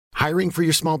Hiring for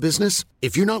your small business?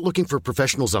 If you're not looking for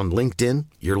professionals on LinkedIn,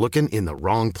 you're looking in the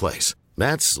wrong place.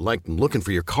 That's like looking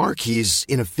for your car keys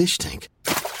in a fish tank.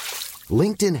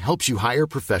 LinkedIn helps you hire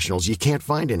professionals you can't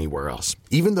find anywhere else,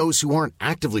 even those who aren't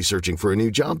actively searching for a new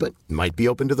job but might be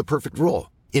open to the perfect role.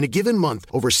 In a given month,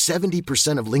 over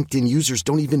 70% of LinkedIn users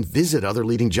don't even visit other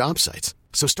leading job sites.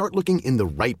 So start looking in the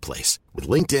right place. With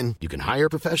LinkedIn, you can hire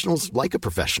professionals like a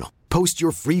professional. Post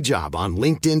your free job on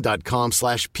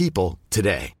linkedin.com/people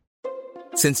today.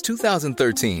 Since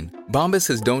 2013, Bombas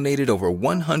has donated over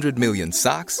 100 million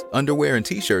socks, underwear, and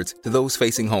T-shirts to those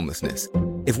facing homelessness.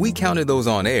 If we counted those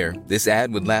on air, this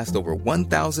ad would last over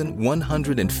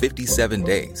 1,157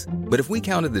 days. But if we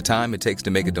counted the time it takes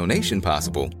to make a donation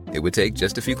possible, it would take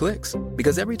just a few clicks.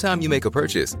 Because every time you make a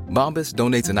purchase, Bombas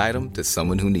donates an item to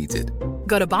someone who needs it.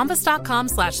 Go to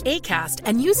bombas.com/ACAST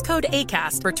and use code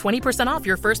ACAST for 20% off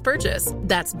your first purchase.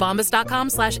 That's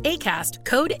bombas.com/ACAST,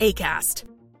 code ACAST.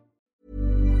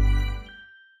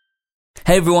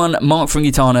 Hey everyone, Mark from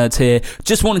Guitar Nerds here.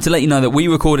 Just wanted to let you know that we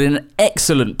recorded an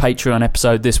excellent Patreon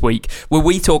episode this week where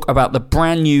we talk about the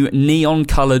brand new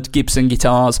neon-coloured Gibson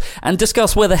guitars and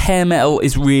discuss whether hair metal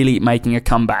is really making a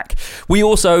comeback. We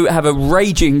also have a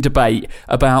raging debate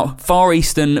about Far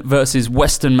Eastern versus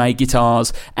Western-made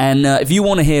guitars, and if you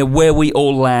want to hear where we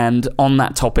all land on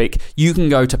that topic, you can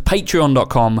go to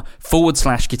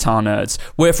patreon.com/Guitar Nerds,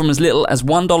 where from as little as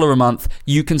 $1 a month,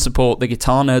 you can support the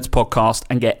Guitar Nerds podcast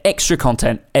and get extra content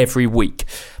every week.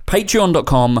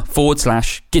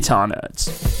 Patreon.com/Guitar Nerds.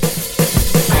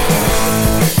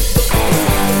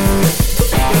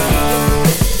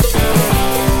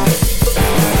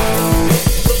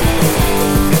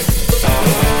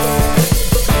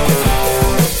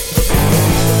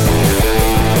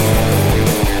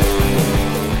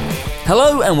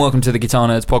 Hello and welcome to the Guitar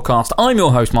Nerds podcast. I'm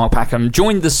your host Mark Packham,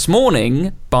 joined this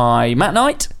morning by Matt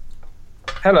Knight.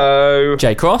 Hello.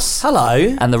 Jay Cross.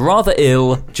 Hello. And the rather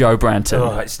ill Joe Branton.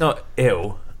 Oh, it's not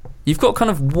ill. You've got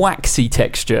kind of waxy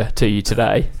texture to you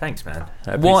today. Thanks, man.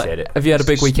 I appreciate it. Have you had a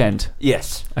big weekend?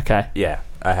 Yes. Okay. Yeah.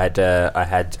 I had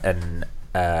an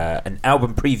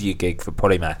album preview gig for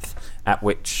Polymath, at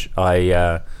which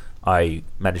I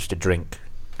managed to drink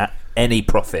any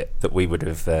profit that we would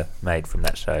have made from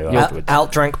that show afterwards.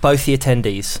 Outdrank both the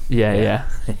attendees. Yeah.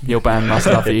 Your band must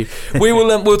love you.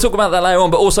 We'll talk about that later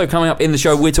on, but also coming up in the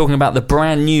show, we're talking about the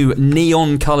brand new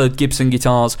neon-coloured Gibson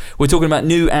guitars. We're talking about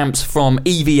new amps from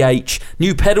EVH,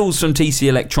 new pedals from TC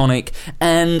Electronic,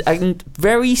 and a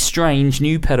very strange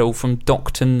new pedal from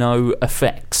Dr. No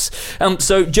Effects.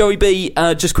 So, Joey B,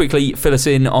 just quickly fill us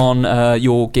in on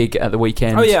your gig at the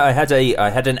weekend. Oh yeah, I had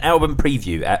an album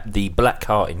preview at the Black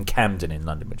Heart in Camden in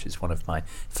London, which is one of my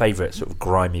favourite sort of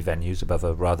grimy venues above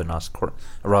a rather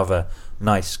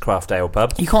nice craft ale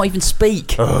pub. You can't even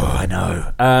speak. Oh, I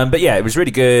know. But yeah, it was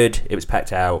really good. It was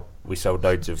packed out. We sold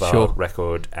loads of our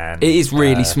record, and it is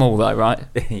really small though, right?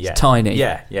 Yeah, it's tiny.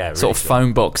 Yeah, really sort of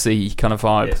phone boxy kind of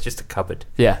vibe. Yeah, it's just a cupboard.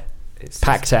 Yeah, it's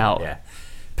packed out. Yeah.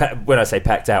 When I say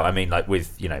packed out, I mean like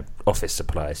with office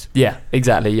supplies. Yeah,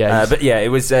 exactly. Yeah, but yeah, it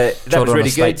was that was really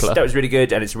good. Stapler. That was really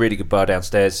good, and it's a really good bar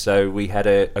downstairs. So we had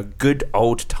a good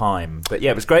old time. But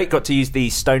yeah, it was great. Got to use the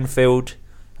Stonefield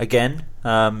again.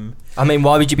 I mean,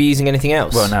 why would you be using anything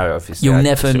else? Well, no, obviously you'll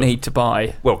never need to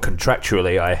buy. Well,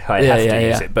 contractually, I have to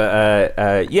use it.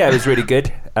 But yeah, it was really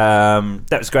good. That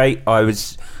was great. I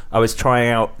was trying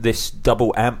out this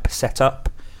double amp setup.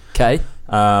 Okay.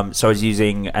 So I was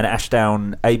using an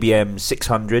Ashdown ABM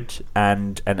 600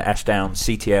 and an Ashdown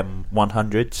CTM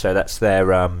 100. So that's their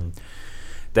valve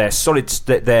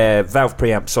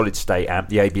preamp solid state amp,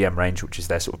 the ABM range, which is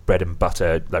their sort of bread and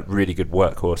butter, like really good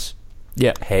workhorse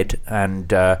head, and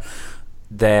their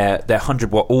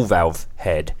 100 watt all valve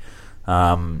head,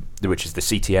 which is the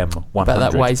CTM 100. But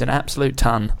that weighs an absolute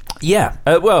ton. Yeah.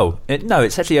 No,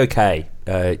 it's actually okay.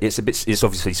 It's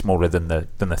obviously smaller than the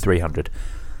 300.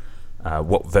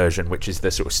 Watt version, which is the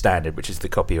sort of standard, which is the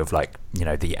copy of the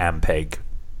Ampeg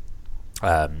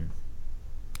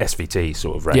SVT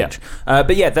sort of range.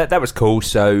 But yeah, that was cool.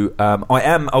 So I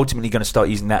am ultimately going to start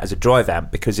using that as a drive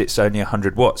amp because it's only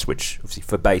 100 watts, which obviously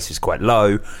for bass is quite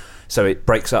low. So it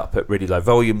breaks up at really low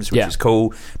volumes, which is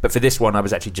cool. But for this one, I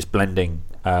was actually just blending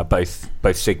both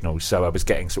signals, so I was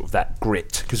getting sort of that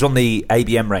grit. Because on the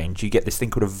ABM range, you get this thing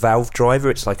called a valve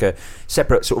driver. It's like a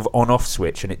separate sort of on-off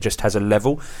switch, and it just has a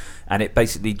level, and it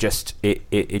basically just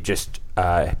boosts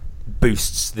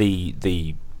the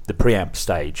preamp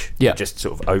stage. It just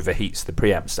sort of overheats the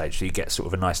preamp stage, so you get sort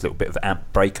of a nice little bit of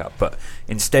amp breakup. But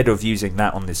instead of using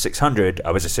that on the 600,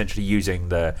 I was essentially using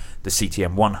the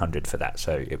CTM 100 for that.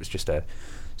 So it was just a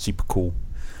super cool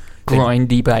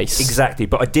grindy bass. Exactly,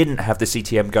 but I didn't have the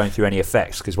CTM going through any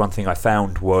effects, because one thing I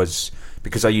found was,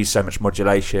 because I used so much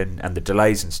modulation and the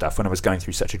delays and stuff, when I was going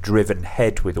through such a driven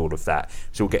head with all of that,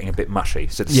 it was all getting a bit mushy.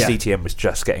 So the CTM was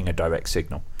just getting a direct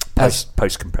signal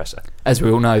post compressor. As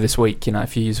we all know this week,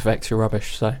 if you use effects, you're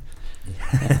rubbish. So.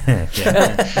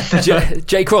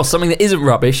 Jay Cross, something that isn't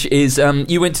rubbish is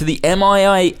you went to the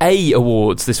MIA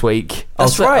Awards this week.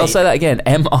 That's right. I'll say that again.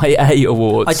 MIA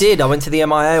Awards. I did. I went to the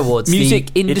MIA Awards. Music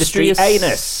Industry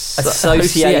Anus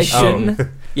Association. Oh.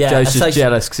 Yeah, Joe's just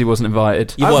jealous because he wasn't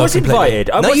invited. I was invited.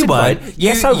 No, you weren't.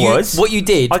 Yes, I was. What you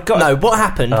did? What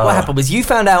happened? What happened was you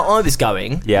found out I was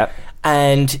going. Yeah.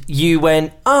 And you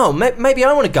went, maybe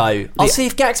I want to go. I'll see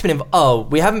if Gak's been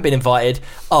invited. We haven't been invited.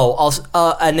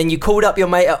 And then you called up your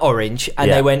mate at Orange,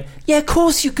 and they went, yeah, of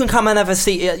course you can come and have a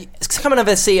seat. Come and have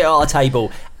a seat at our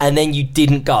table. And then you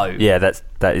didn't go. Yeah,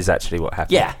 that is actually what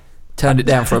happened. Yeah. Turned it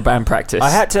down for a band practice. I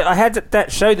had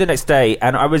that show the next day,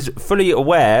 and I was fully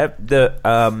aware that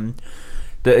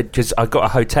because I got a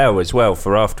hotel as well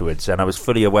for afterwards, and I was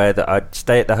fully aware that I'd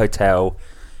stay at the hotel.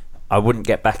 I wouldn't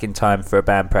get back in time for a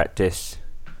band practice.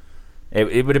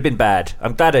 It would have been bad.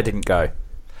 I'm glad I didn't go.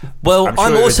 Well,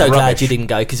 I'm also glad you didn't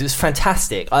go, because it was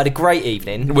fantastic. I had a great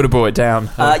evening. It would have brought it down.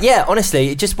 Yeah, honestly,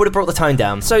 it just would have brought the tone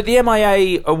down. So the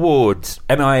MIA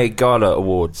Gala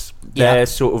Awards, they're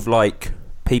sort of like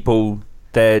people,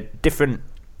 they're different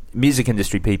music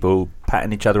industry people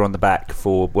patting each other on the back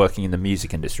for working in the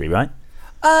music industry, right?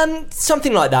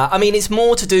 Something like that. I mean, it's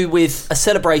more to do with a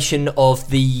celebration of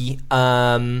the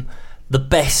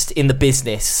best in the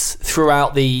business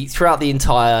throughout the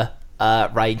entire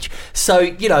range. So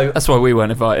that's why we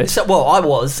weren't invited. So, I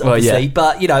was obviously,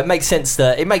 but it makes sense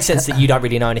that you don't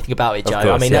really know anything about it, Joe. Of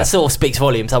course, I mean, that sort of speaks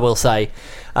volumes, I will say.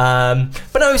 But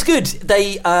no, it was good.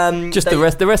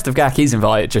 The rest of GAC is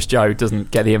invited. Just Joe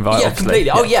doesn't get the invite. Yeah, obviously. completely.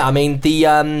 Yeah. Oh yeah, I mean the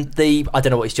I don't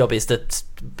know what his job is. The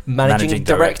managing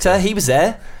director. He was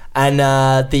there, and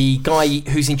the guy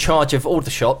who's in charge of all the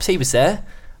shops, he was there.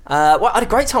 I had a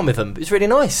great time with them. It was really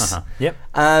nice. Yep.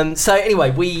 So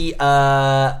anyway, we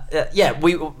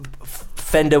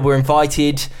Fender were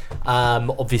invited.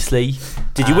 Obviously,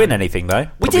 did you win anything though?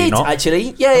 We Probably did not.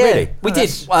 actually. Yeah, Really? we did.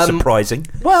 Surprising.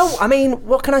 Well, I mean,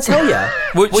 what can I tell you?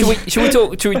 Should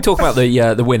we talk about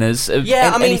the winners?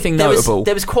 Yeah, I mean, anything notable?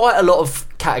 There was quite a lot of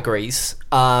categories,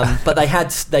 but they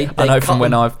had they. I know from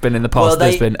when I've been in the past,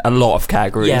 there's been a lot of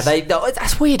categories. Yeah,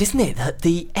 that's weird, isn't it? That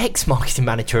the ex-marketing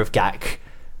manager of GAC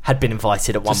had been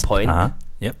invited at one point.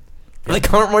 Yep. The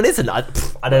current one isn't. I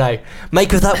don't know.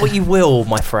 Make of that what you will,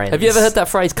 my friend. Have you ever heard that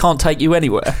phrase? Can't take you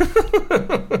anywhere.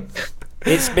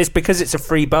 It's because it's a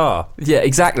free bar. Yeah,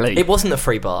 exactly. It wasn't a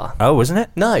free bar. Oh, wasn't it?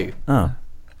 No. Oh,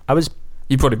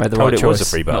 You probably made the right choice. It was a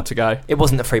free bar. Not to go. It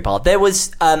wasn't a free bar. There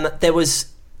was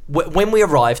when we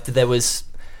arrived, there was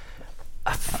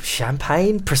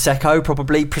champagne, prosecco,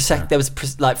 probably prosecco. There was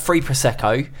free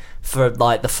prosecco for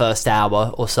like the first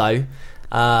hour or so.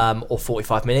 Or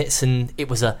 45 minutes, and it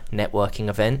was a networking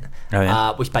event,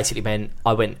 which basically meant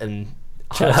I went and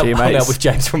hung out with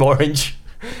James from Orange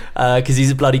because he's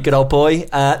a bloody good old boy.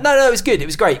 No, it was good. It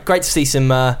was great to see some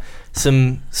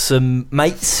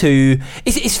mates who.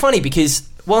 It's funny because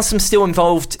whilst I'm still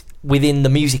involved within the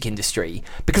music industry,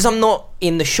 because I'm not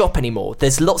in the shop anymore,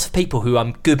 there's lots of people who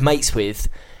I'm good mates with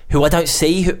who I don't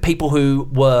see, people who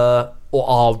were or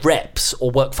are reps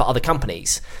or work for other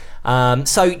companies.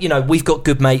 So we've got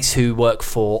good mates who work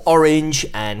for Orange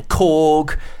and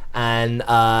Korg, and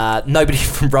nobody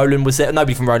from Roland was there.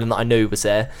 Nobody from Roland that I knew was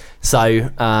there. So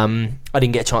I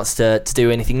didn't get a chance to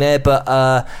do anything there. But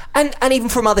and even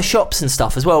from other shops and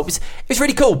stuff as well. It was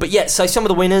really cool. But yeah, so some of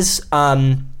the winners.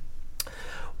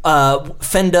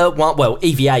 Fender won,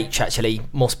 EVH actually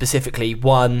more specifically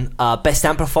won best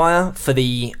amplifier for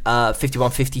the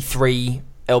 5153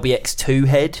 LBX2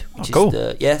 head, which cool.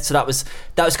 is so that was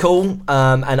cool.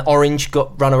 And Orange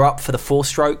got runner up for the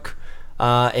 4-stroke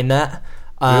in that.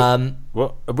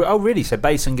 What? Oh, really? So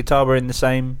bass and guitar were in the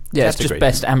same category? It's just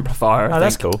best amplifier. I think.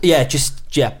 That's cool. Yeah,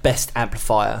 best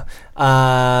amplifier.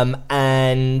 What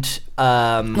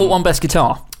won best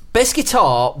guitar? Best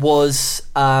guitar was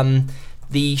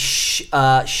the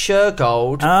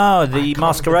Shergold. Oh, the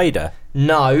Masquerader.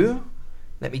 No.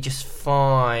 Let me just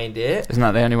find it. Isn't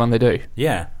that the only one they do?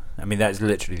 Yeah. I mean, that's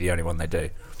literally the only one they do.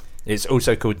 It's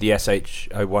also called the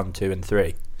SH01, 2 and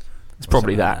 3. It's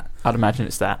probably that. I'd imagine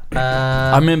it's that.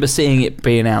 I remember seeing it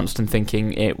be announced and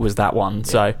thinking it was that one. Yeah.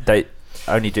 So they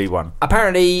only do one.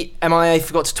 Apparently, MIA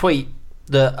forgot to tweet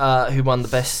that who won the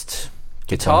best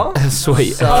guitar.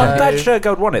 Sweet. So, I'm glad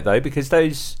Shergold won it though, because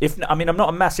those. I'm not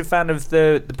a massive fan of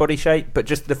the body shape, but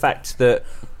just the fact that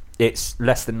It's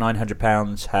less than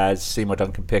 £900. Has Seymour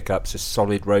Duncan pickups, a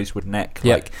solid rosewood neck,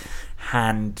 Yep.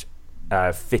 hand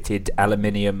fitted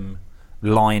aluminium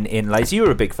line inlays. You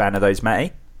were a big fan of those,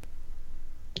 Matty.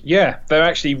 Yeah, they're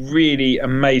actually really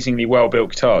amazingly well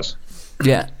built guitars.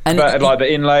 Yeah, and But like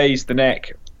the inlays, the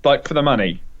neck, like for the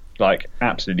money, like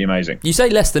absolutely amazing. you say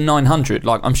less than 900.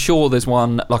 Like I'm sure there's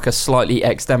one like a slightly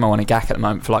ex demo on a GAC at the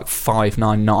moment for like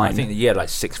 599. I think like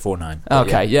 649.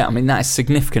 Okay, yeah. I mean that is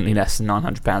significantly less than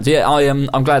 £900. Yeah,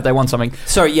 I'm glad they won something.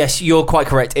 Sorry, yes, you're quite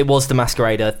correct. It was the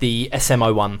Masquerader, the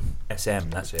SM01. SM,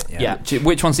 that's it. Yeah.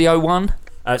 Which one's the 01?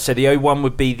 So the 01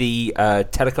 would be the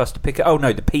Telecaster pickup. Oh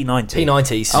no, the P90.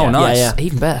 P90s. Oh, nice. Yeah, yeah.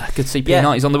 Even better. Good to see Yeah.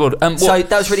 P90s on the board. So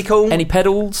that was really cool. Any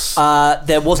pedals?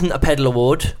 There wasn't a pedal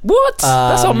award. What?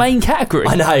 That's our main category.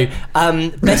 I know.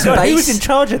 Best God, who was bass. in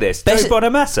charge of this? Best- Joe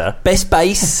Bonamassa? Best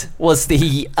bass was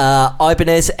the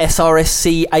Ibanez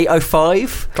SRSC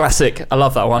 805. Classic. I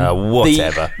love that one.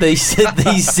 Whatever. The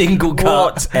single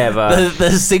cut. Whatever.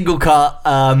 The single cut.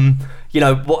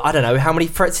 What? I don't know. How many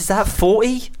frets is that?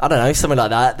 40? I don't know. Something like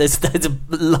that. There's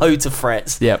loads of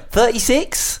frets. Yep.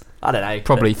 36? I don't know.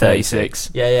 Probably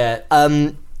 36. Yeah.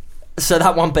 So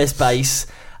that one best bass.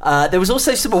 There was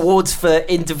also some awards for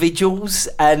individuals,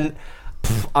 and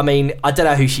I mean, I don't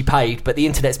know who she paid, but the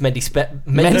internet's Mendy Spera.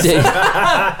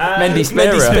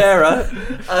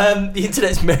 The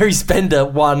internet's Mary Spender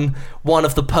won one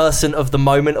of the Person of the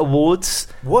Moment awards.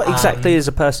 What exactly is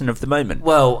a person of the moment?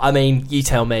 Well, I mean, you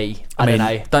tell me. I don't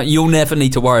know. You'll never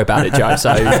need to worry about it, Joe,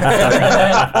 so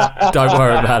don't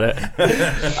worry about it.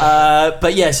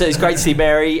 But yeah, so it's great to see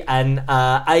Mary, and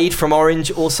Aid from Orange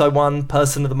also won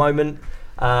Person of the Moment.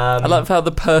 I love how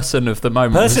the person of the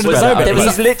moment. Person of was the spread out. moment.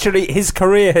 He's literally, his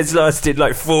career has lasted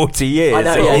like 40 years. I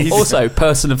know, So yeah. he's- Also,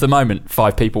 person of the moment.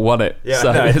 5 people won it. Yeah,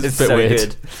 so no, it's a it's bit so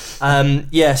weird.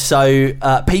 good.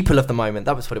 So People of the Moment.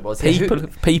 That was what it was.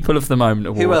 People of the moment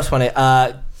award. Who else won it?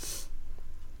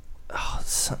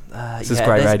 This is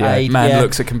great radio. Aid, Man yeah.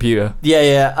 looks at computer.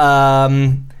 Yeah.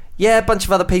 A bunch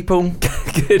of other people.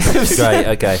 Great,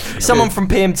 okay. Someone from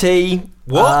PMT.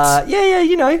 What?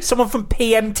 Yeah. Someone from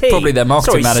PMT. Probably their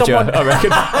marketing manager, someone- I reckon.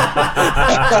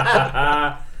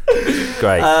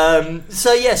 Great.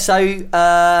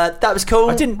 That was cool.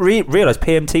 I didn't realise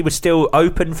PMT was still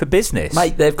open for business.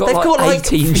 Mate, they've got They've like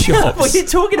 18 shops. What are you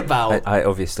talking about? I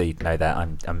obviously know that.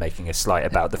 I'm making a slight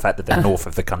about the fact that the north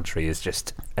of the country is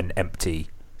just an empty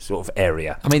sort of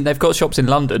area. I mean, they've got shops in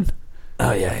London.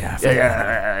 Oh yeah.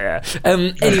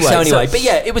 Anyway, but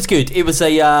yeah, it was good. It was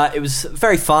it was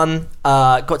very fun.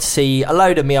 Got to see a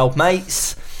load of my old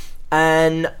mates,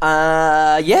 and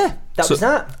that was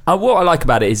that. What I like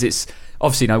about it is it's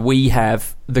obviously, we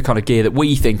have the kind of gear that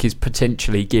we think is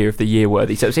potentially gear of the year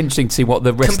worthy. So it's interesting to see what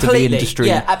the rest of the industry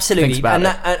thinks about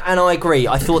it. And I agree.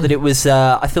 I thought that it was.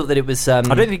 I don't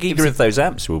think either of those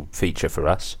amps will feature for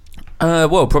us.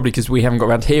 Well, probably because we haven't got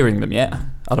around to hearing them yet,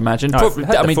 I'd imagine. No, Probably,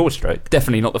 the 4-stroke.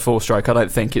 Definitely not the 4-stroke. I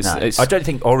don't think it's... I don't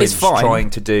think Orange it's fine. trying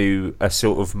to do a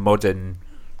sort of modern,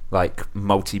 like,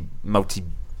 multi-band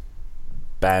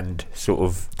sort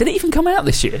of... Did it even come out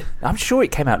this year? I'm sure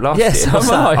it came out last Yes, year.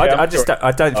 am I?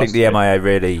 I don't think the MIA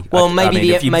really... Well, if maybe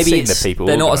you've seen it's... the people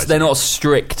They're not organising as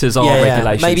strict as our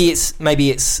regulations. Maybe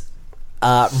it's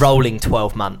rolling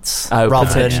 12 months.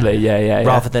 Potentially, yeah.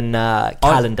 Rather than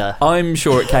calendar. I'm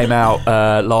sure it came out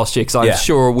last year because I'm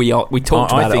sure we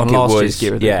talked about it on last year's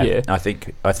Gear of the Year. I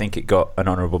think it got an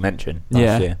honourable mention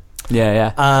last year.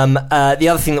 Yeah. The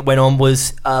other thing that went on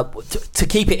was to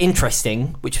keep it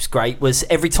interesting, which was great, was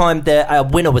every time a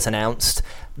winner was announced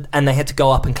and they had to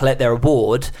go up and collect their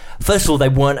award, first of all, they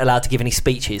weren't allowed to give any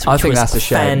speeches, which I think was that's a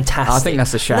shame. fantastic. I think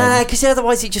that's a shame. Nah, because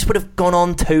otherwise it just would have gone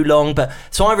on too long.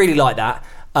 So I really like that.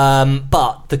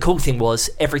 But the cool thing was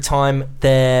every time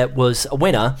there was a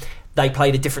winner, they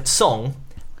played a different song,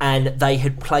 and they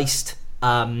had placed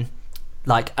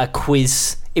like a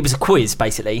quiz. It was a quiz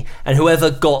basically, and whoever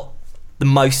got the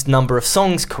most number of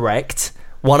songs correct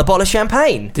won a bottle of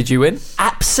champagne. Did you win?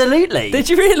 Absolutely. Did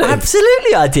you really?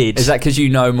 Absolutely, I did. Is that because you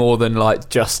know more than like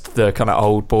just the kind of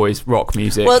old boys rock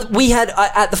music? Well, we had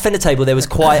at the Fender table there was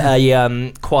quite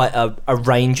a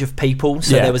range of people.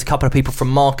 So there was a couple of people from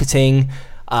marketing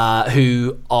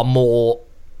who are more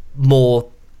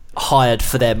hired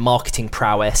for their marketing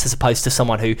prowess, as opposed to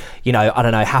someone who,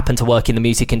 happened to work in the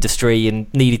music industry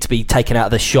and needed to be taken out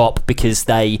of the shop because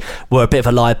they were a bit of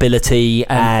a liability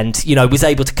and was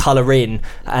able to colour in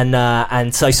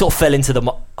and so sort of fell into the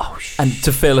and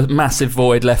to fill a massive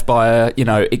void left by a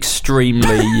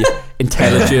extremely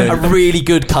intelligent, a really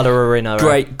good colourer in her.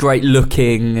 great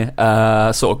looking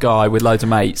sort of guy with loads of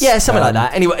mates. Yeah, something like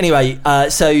that. Anyway,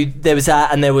 so there was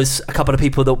that, and there was a couple of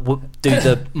people that would do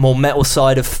the more metal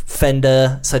side of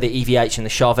Fender, so the EVH and the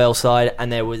Charvel side,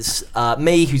 and there was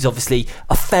me, who's obviously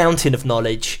a fountain of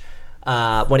knowledge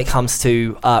when it comes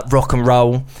to rock and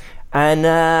roll, and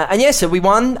yeah, so we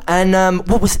won. And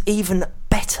what was even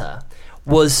better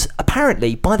was,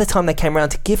 apparently by the time they came around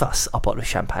to give us a bottle of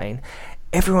champagne,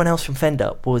 everyone else from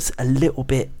Fender was a little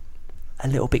bit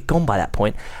gone by that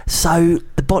point. So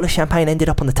the bottle of champagne ended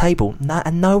up on the table,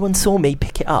 and no one saw me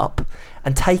pick it up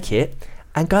and take it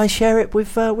and go and share it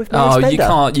with Mary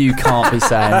Spender. You can't be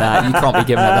saying that. You can't be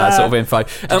giving out that sort of info.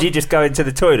 Did you just go into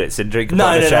the toilets and drink a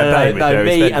bottle of champagne? No,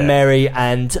 me and Mary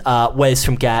and Wes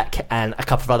from GAC and a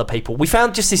couple of other people. We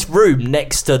found just this room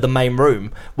next to the main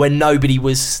room where nobody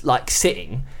was like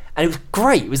sitting, and it was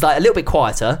great. It was like a little bit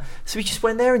quieter, so we just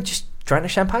went there and just drank the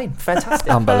champagne. Fantastic.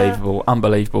 Unbelievable.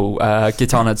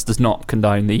 Guitar Nerds does not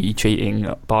condone the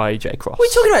cheating by J Cross. We're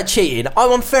talking about cheating. I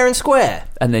won fair and square.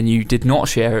 And then you did not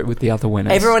share it with the other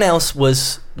winners. Everyone else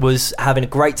was having a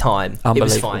great time. It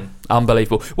was fine.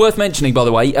 Unbelievable. Worth mentioning, by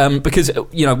the way, because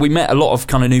we met a lot of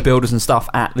kind of new builders and stuff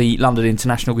at the London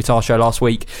International Guitar Show last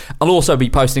week. I'll also be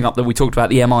posting up that we talked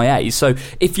about the MIAs. So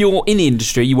if you're in the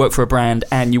industry, you work for a brand,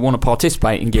 and you want to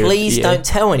participate in Gear Please of the Year, don't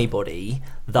tell anybody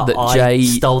that I Jay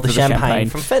stole the champagne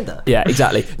from Fender. Yeah,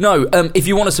 exactly. No, if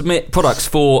you want to submit products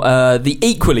for the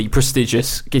equally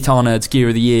prestigious Guitar Nerds Gear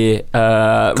of the Year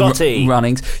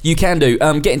runnings, you can do.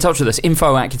 Get in touch with us,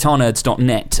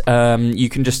 info@guitarnerds.net. You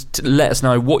can just let us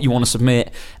know what you want to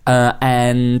submit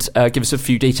and give us a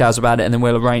few details about it, and then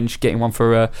we'll arrange getting one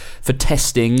for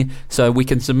testing so we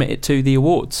can submit it to the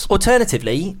awards.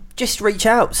 Alternatively, just reach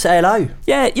out, say hello.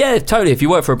 Yeah, totally. If you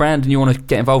work for a brand and you want to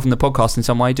get involved in the podcast in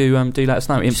some way, do let us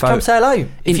know. Just come say hello.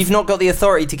 If you've not got the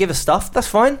authority to give us stuff, that's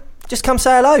fine. Just come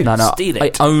say hello. No, steal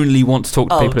it. I only want to talk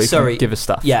to people who can give us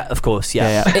stuff. Yeah, of course.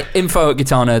 Yeah.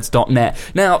 info@guitarnerds.net.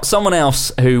 Now, someone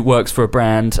else who works for a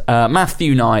brand,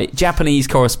 Matthew Knight, Japanese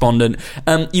correspondent.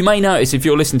 You may notice if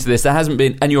you're listening to this, there hasn't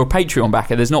been, and you're a Patreon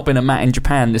backer, there's not been a Matt in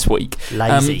Japan this week.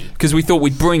 Lazy. Because we thought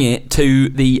we'd bring it to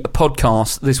the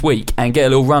podcast this week and get a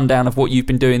little rundown of what you've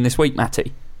been doing this week,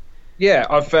 Matty. Yeah,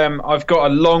 I've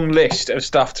got a long list of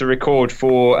stuff to record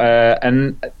for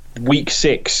week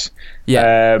 6.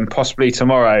 Yeah. Possibly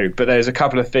tomorrow, but there's a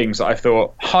couple of things that I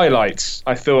thought highlights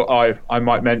I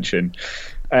might mention,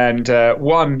 and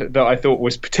one that I thought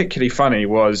was particularly funny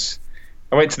was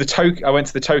I went to the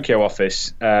Tokyo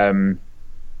office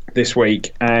this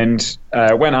week, and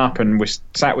went up and was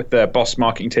sat with the Boss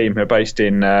marketing team who are based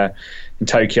in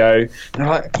Tokyo, and they're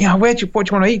like, what do you want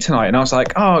to eat tonight? And I was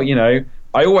like,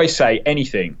 I always say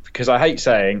anything because I hate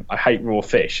saying I hate raw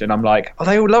fish, and I'm like,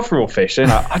 they all love raw fish, and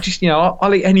I just,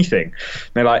 I'll eat anything.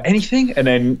 And they're like, anything? And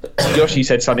then Yoshi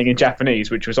said something in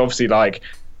Japanese, which was obviously like,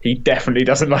 he definitely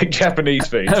doesn't like Japanese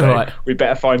food, so right. We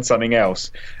better find something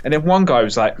else. And then one guy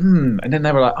was like, and then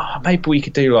they were like, maybe we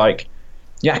could do like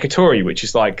yakitori, which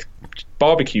is like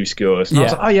barbecue skewers. And I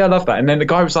was like, I love that. And then the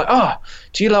guy was like,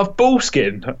 do you love bull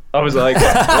skin? I was like,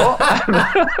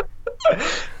 what?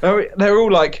 They were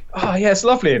all like, it's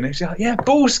lovely. And he's like, yeah,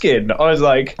 bull skin. I was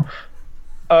like,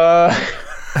 bull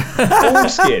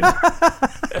skin.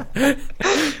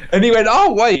 And he went,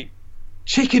 oh wait,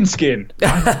 chicken skin.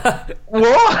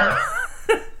 What?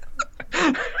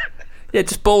 Yeah,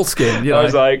 just bull skin. I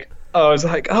was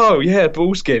like, oh yeah,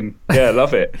 bull skin. Yeah,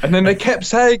 love it. And then they kept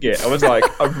saying it. I was like,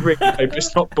 I really hope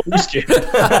it's not bull skin.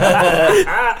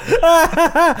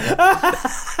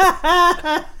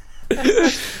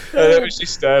 And it was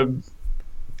just and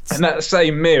that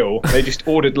same meal they just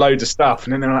ordered loads of stuff,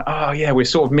 and then they're like, we're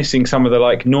sort of missing some of the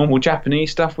like normal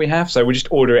Japanese stuff we have, so we'll just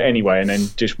order it anyway and then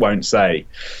just won't say.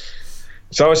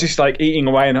 So I was just like eating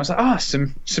away, and I was like,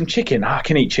 some chicken. I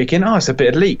can eat chicken. It's a bit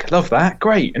of leek. Love that.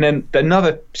 Great. And then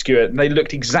another skewer, they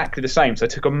looked exactly the same, so I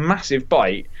took a massive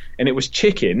bite, and it was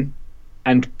chicken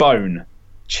and bone.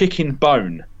 Chicken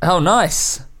bone. Oh,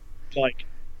 nice. Like,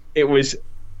 it was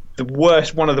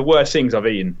one of the worst things I've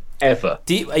eaten ever.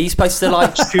 Are you supposed to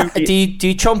like? do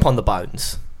you chomp on the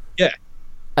bones? Yeah.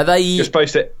 Are they? You're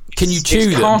supposed to. Can you chew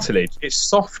them? It's cartilage. It's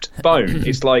soft bone.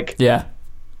 It's like the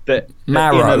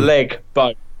marrow. inner leg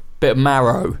bone. Bit of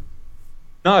marrow.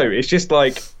 No, it's just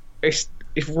like it's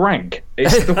rank.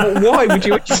 Why would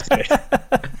you eat it?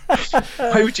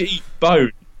 Why would you eat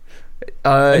bone?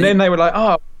 And then they were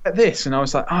like, this, and I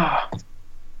was like,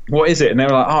 what is it? And they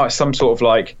were like, it's some sort of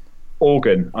like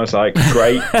organ. I was like,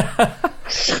 great.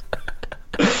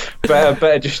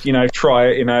 better just, try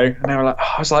it, And they were like,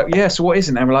 I was like, yeah, so what is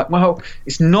it? And they were like, well,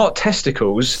 it's not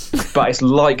testicles, but it's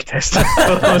like testicles.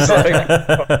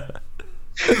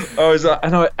 I was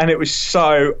like, and it was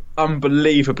so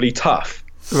unbelievably tough.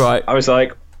 Right. I was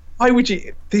like, why would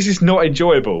you? This is not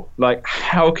enjoyable. Like,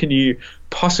 how can you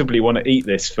possibly want to eat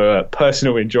this for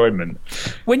personal enjoyment?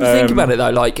 When you think about it,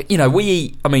 though, like, we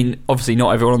eat, obviously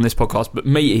not everyone on this podcast, but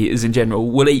meat eaters in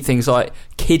general will eat things like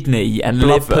kidney and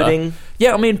blood liver. pudding.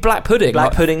 Yeah, black pudding.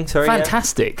 Black pudding, sorry.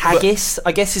 Fantastic. Yeah. Haggis,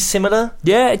 I guess, is similar.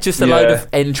 Yeah, just a load of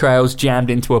entrails jammed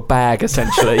into a bag,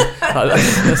 essentially.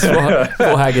 That's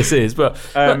what haggis is. But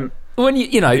when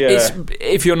it's,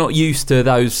 if you're not used to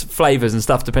those flavours and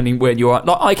stuff, depending where you are,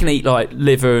 like I can eat like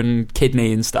liver and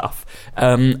kidney and stuff,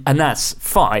 and that's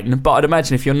fine. But I'd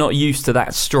imagine if you're not used to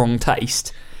that strong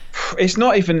taste, it's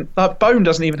not even like bone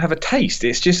doesn't even have a taste.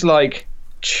 It's just like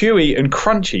chewy and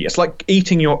crunchy. It's like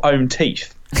eating your own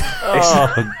teeth.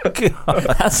 Oh God,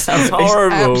 that sounds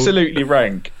horrible. It's absolutely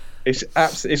rank.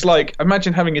 It's like,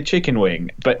 imagine having a chicken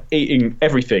wing but eating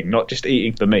everything, not just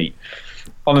eating the meat.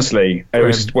 Honestly, it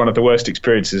was one of the worst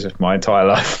experiences of my entire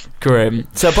life. Grim.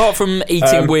 So apart from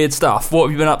eating weird stuff, what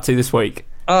have you been up to this week?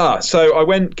 So I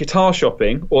went guitar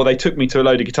shopping, or they took me to a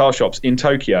load of guitar shops in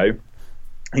Tokyo,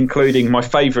 including my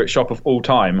favourite shop of all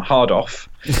time, Hard Off.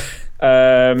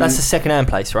 That's the second-hand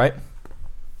place, right?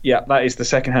 Yeah, that is the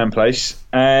second-hand place.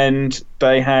 And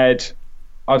they had,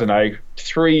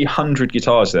 300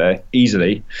 guitars there,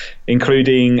 easily,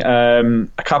 including a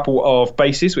couple of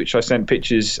basses, which I sent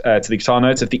pictures to the Guitar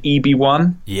Nerds of the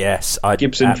EB1. Yes, I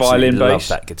Gibson violin love bass,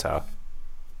 that guitar,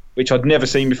 which I'd never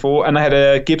seen before. And they had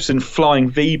a Gibson Flying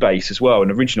V bass as well,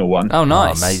 an original one. Oh,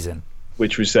 nice. Oh, amazing.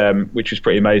 Which was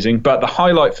pretty amazing. But the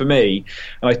highlight for me,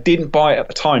 and I didn't buy it at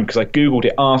the time because I googled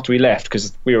it after we left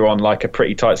because we were on like a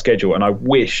pretty tight schedule, and I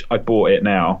wish I bought it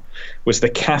now, was the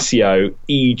Casio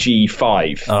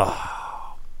EG5.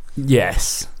 Oh,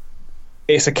 yes.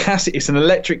 It's an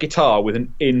electric guitar with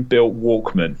an inbuilt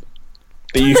Walkman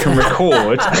that you can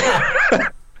record.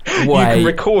 You can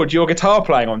record your guitar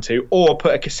playing onto, or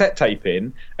put a cassette tape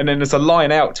in, and then there's a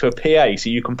line out to a PA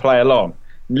so you can play along.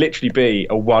 Literally be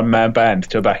a one-man band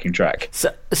to a backing track.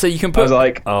 So you can put. I was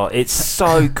like, oh, it's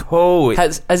so cool.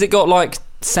 Has it got like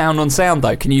sound on sound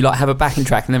though? Can you like have a backing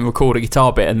track and then record a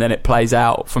guitar bit and then it plays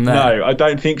out from there? No, I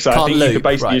don't think so. I think you could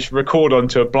basically just record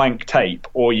onto a blank tape,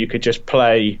 or you could just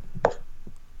play,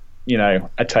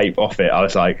 a tape off it. I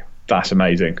was like, that's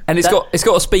amazing. And it's got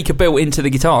a speaker built into the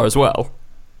guitar as well.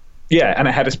 Yeah, and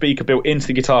it had a speaker built into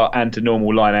the guitar and a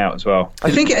normal line out as well.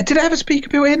 I think did it have a speaker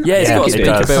built in? Yeah, it's got a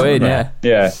speaker built in. Yeah.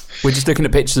 We're just looking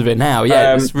at pictures of it now.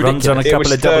 Yeah, it's ridiculous. Runs on a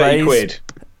couple of double A's. 30 quid.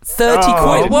 30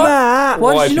 quid. What? Matt.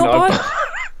 Why did you not buy it?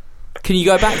 Can you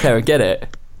go back there and get it?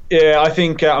 Yeah, I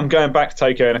think I'm going back to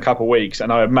Tokyo in a couple of weeks,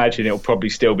 and I imagine it'll probably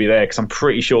still be there because I'm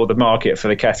pretty sure the market for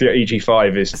the Casio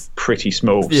EG5 is pretty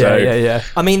small. Yeah.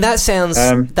 I mean, that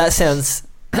sounds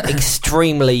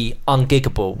extremely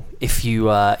ungiggable if you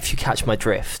catch my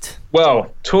drift.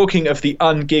 Well, talking of the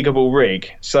ungiggable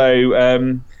rig,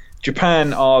 so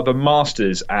Japan are the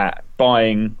masters at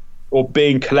buying or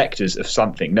being collectors of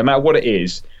something. No matter what it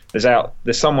is,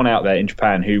 there's someone out there in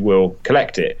Japan who will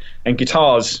collect it, and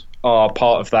guitars are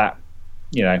part of that,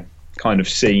 kind of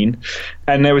scene.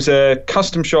 And there was a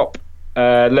custom shop,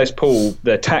 Les Paul,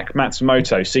 the Tak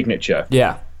Matsumoto signature.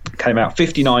 Yeah. Came out,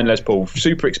 59 Les Paul,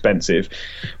 super expensive.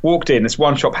 Walked in, this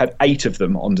one shop had 8 of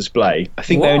them on display. I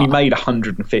think they only made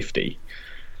 150.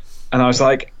 And I was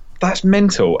like, that's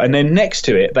mental. And then next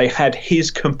to it, they had his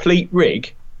complete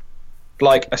rig,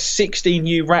 like a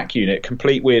 16U rack unit,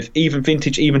 complete with even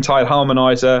vintage Eventide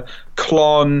harmonizer,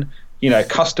 Klon,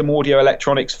 custom audio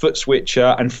electronics, foot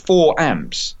switcher, and 4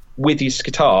 amps with his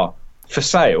guitar for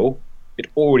sale. It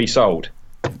already sold.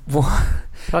 What?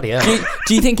 Bloody hell.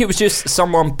 Do you think it was just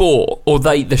someone bought, or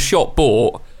the shop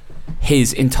bought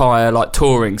his entire like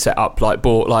touring setup, like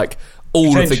bought like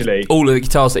all of the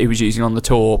guitars that he was using on the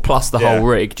tour plus the whole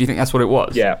rig? Do you think that's what it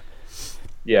was? Yeah.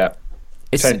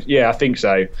 I think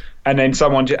so. And then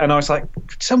and I was like,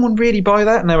 did someone really buy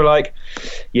that? And they were like,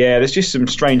 yeah, there's just some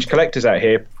strange collectors out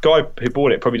here. Guy who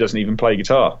bought it probably doesn't even play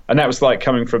guitar. And that was like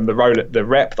coming from the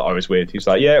rep that I was with. He was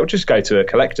like, yeah, we'll just go to a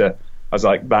collector. I was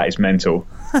like, that is mental.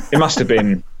 It must have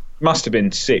been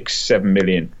 6-7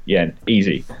 million yen,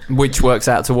 easy. Which works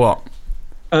out to what?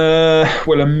 Well,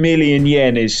 1 million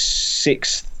yen is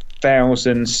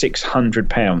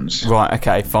 £6,600. Right.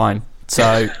 Okay. Fine.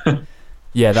 So,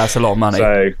 yeah, that's a lot of money.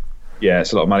 So, yeah,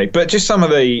 it's a lot of money. But just some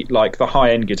of the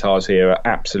high end guitars here are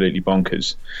absolutely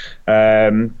bonkers.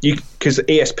 Because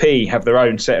ESP have their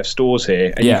own set of stores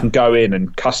here, and you can go in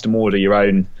and custom order your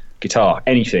own guitar,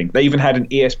 anything. They even had an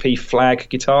ESP flag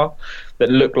guitar that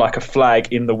looked like a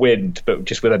flag in the wind, but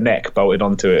just with a neck bolted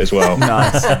onto it as well.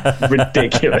 Nice.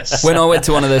 Ridiculous. When I went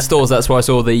to one of their stores, that's where I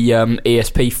saw the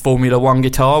ESP Formula One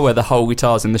guitar, where the whole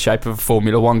guitar's in the shape of a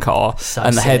Formula One car,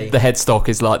 and the headstock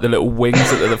is like the little wings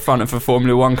at the front of a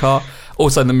Formula One car.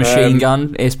 Also, the machine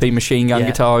gun, ESP machine gun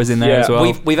guitar is in there as well.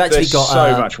 We've actually got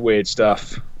so much weird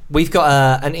stuff. We've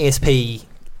got an ESP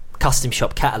custom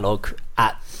shop catalogue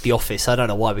at the office. I don't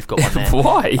know why we've got one there.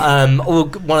 Why? Well,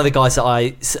 one of the guys that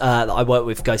I work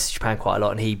with goes to Japan quite a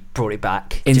lot, and he brought it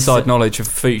back. Inside knowledge of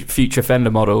future Fender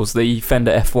models, the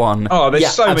Fender F1. Oh, there's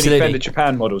so absolutely. many Fender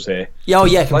Japan models here. Yeah,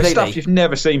 completely. Like stuff you've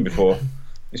never seen before.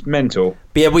 It's mental.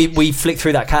 But yeah, we flick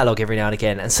through that catalogue every now and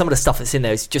again, and some of the stuff that's in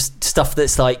there is just stuff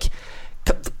that's like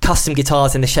custom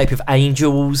guitars in the shape of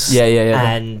angels. Yeah.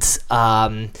 And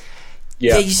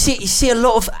you see a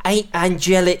lot of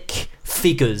angelic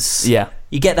figures. Yeah.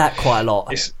 You get that quite a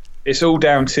lot. It's all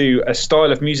down to a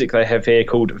style of music they have here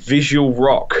called visual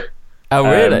rock. Oh,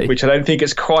 really? Which I don't think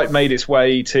has quite made its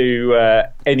way to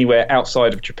anywhere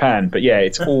outside of Japan. But yeah,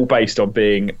 it's all based on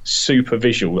being super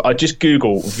visual. I just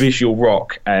Google visual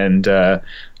rock and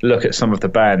look at some of the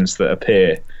bands that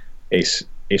appear.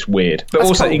 It's weird. But That's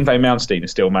also cool. Yngwie Malmsteen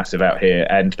is still massive out here,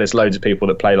 and there's loads of people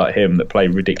that play like him that play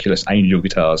ridiculous angel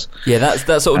guitars. Yeah,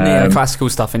 that sort of neoclassical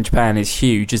stuff in Japan is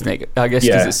huge, isn't it? I guess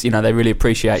because it's, they really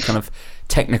appreciate kind of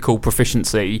technical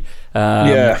proficiency. But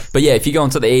yeah, if you go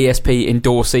onto the ESP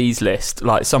endorsees list,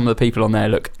 like some of the people on there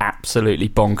look absolutely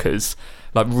bonkers.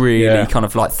 Like really kind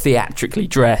of like theatrically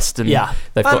dressed, and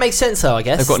that makes sense though, I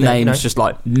guess. They've got names just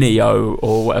like Neo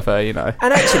or whatever, And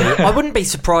actually, I wouldn't be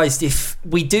surprised if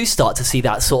we do start to see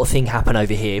that sort of thing happen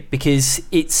over here, because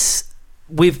it's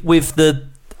with the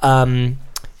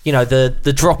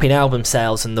the drop in album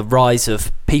sales and the rise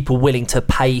of people willing to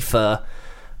pay for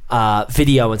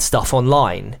video and stuff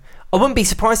online. I wouldn't be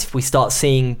surprised if we start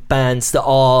seeing bands that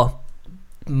are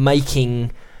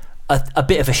making a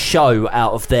bit of a show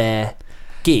out of their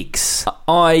gigs.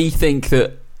 I think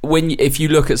that if you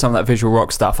look at some of that visual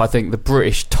rock stuff, I think the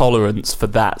British tolerance for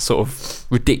that sort of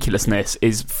ridiculousness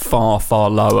is far, far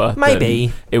lower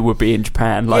than it would be in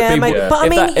Japan. Like maybe. But I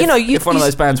mean, if one of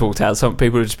those bands walked out, some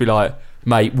people would just be like,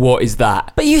 "Mate, what is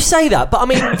that?" But you say that, but I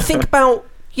mean, think about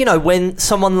when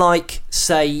someone like,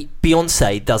 say,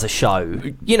 Beyonce does a show.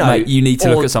 Mate, you need to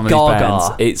look at some of these bands.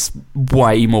 It's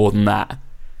way more than that.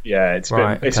 Yeah, it's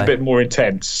a bit more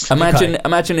intense.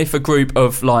 Imagine if a group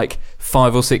of like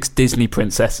 5 or 6 Disney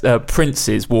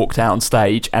princes walked out on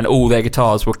stage and all their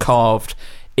guitars were carved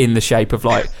in the shape of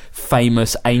like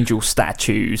famous angel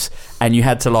statues, and you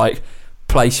had to like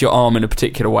place your arm in a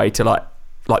particular way to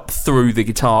like through the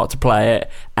guitar to play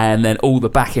it, and then all the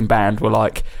backing band were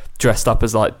like dressed up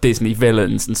as like Disney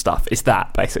villains and stuff. It's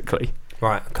that basically.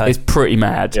 Right, okay. It's pretty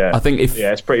mad. Yeah. I think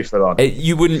it's pretty full on.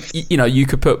 You wouldn't, you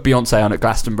could put Beyonce on at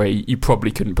Glastonbury. You probably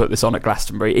couldn't put this on at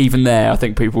Glastonbury. Even there, I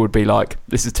think people would be like,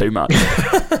 "This is too much."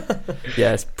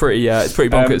 It's pretty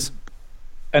bonkers.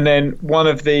 And then one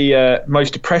of the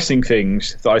most depressing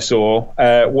things that I saw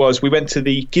was we went to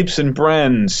the Gibson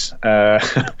Brands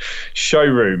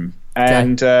showroom.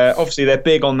 And obviously they're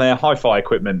big on their hi-fi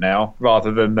equipment now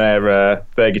rather than their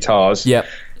guitars. Yep.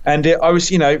 And I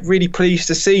was, really pleased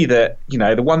to see that,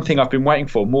 the one thing I've been waiting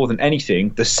for more than anything,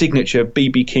 the signature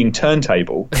BB King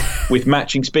turntable with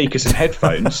matching speakers and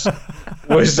headphones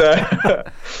was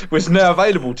now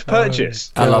available to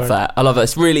purchase. I love that.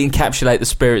 It's really encapsulate the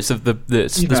spirits of the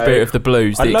spirit of the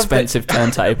blues, the expensive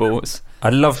turntables. I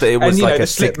love that it was like the a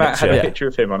slip mat had a picture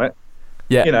of him on it.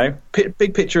 Yeah.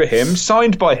 Big picture of him,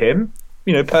 signed by him,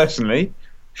 personally.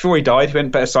 Before he died, he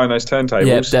went, better sign those turntables.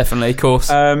 Yeah, definitely, of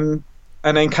course.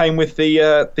 And then came with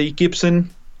the Gibson,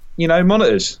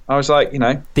 monitors. I was like,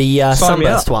 the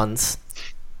Sunburst ones.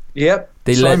 Yep.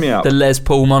 The Les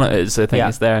Paul monitors, I think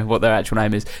is what their actual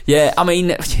name is. Yeah, I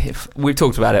mean, we've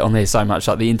talked about it on here so much,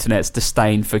 like the internet's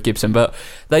disdain for Gibson, but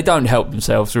they don't help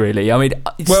themselves really. I mean,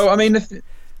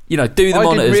 do the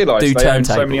monitors, do turntables. They own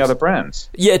so many other brands.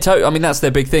 Yeah, I mean, that's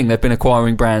their big thing. They've been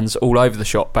acquiring brands all over the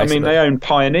shop, basically. I mean, they own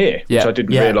Pioneer, which I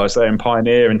didn't realise. They own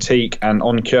Pioneer and Teak and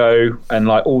Onkyo and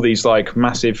like all these like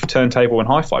massive turntable and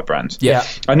hi-fi brands. Yeah.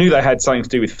 I knew they had something to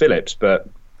do with Philips, but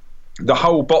the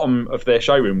whole bottom of their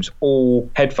showrooms, all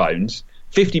headphones,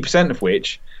 50% of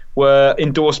which were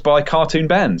endorsed by cartoon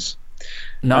bands.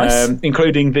 Nice.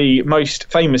 Including the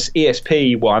most famous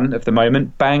ESP one of the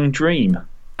moment, Bang Dream.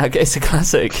 It's a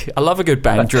classic. I love a good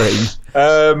Bang Dream.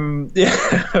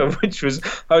 Which was,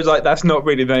 I was like, that's not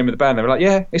really the name of the band. They were like,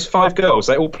 yeah, it's 5 girls.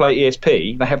 They all play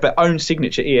ESP. They have their own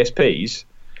signature ESPs.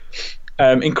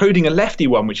 including a lefty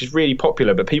one, which is really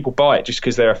popular, but people buy it just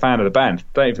because they're a fan of the band.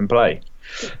 Don't even play.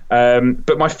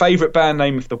 But my favourite band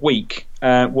name of the week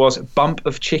was Bump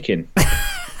of Chicken.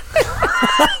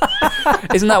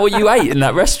 Isn't that what you ate in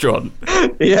that restaurant?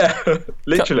 Yeah,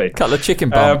 literally. Couple of chicken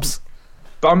bumps.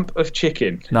 Bump of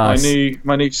Chicken. Nice.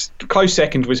 My new close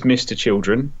second was Mr.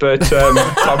 Children, but Bump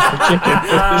of Chicken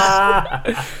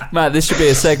was... Matt, this should be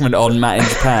a segment on Matt in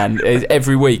Japan.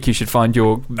 Every week you should find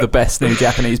the best new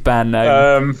Japanese band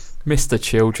name. Mr.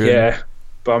 Children. Yeah.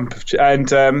 Bump of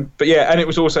and it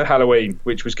was also Halloween,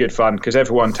 which was good fun because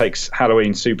everyone takes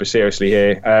Halloween super seriously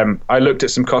here. I looked at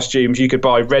some costumes. You could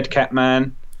buy Red Cat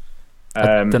Man. I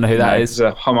don't know who that is. It's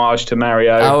a homage to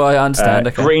Mario. Oh, I understand.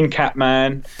 Okay. Green Cat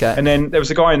Man. Okay. And then there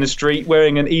was a guy in the street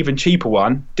wearing an even cheaper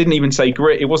one. Didn't even say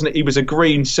green. It wasn't. It was a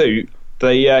green suit.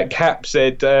 The cap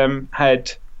said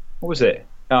had what was it?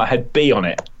 Oh, it had B on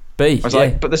it. B. I was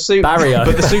like, but the suit. Barrio.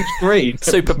 But the suit's green.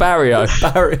 Super Barrio.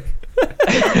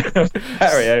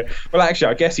 Mario. Well, actually,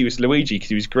 I guess he was Luigi because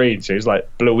he was green, so he was like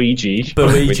Luigi.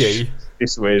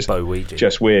 This was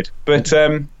just weird. But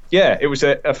it was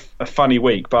a funny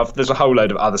week. But there's a whole load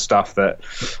of other stuff that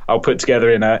I'll put together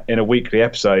in a weekly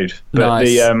episode. But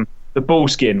nice. The ball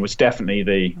skin was definitely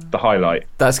the highlight.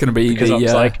 That's going to be because I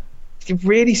was like, is it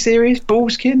really serious ball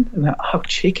skin? And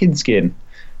chicken skin.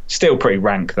 Still pretty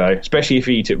rank though, especially if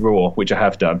you eat it raw, which I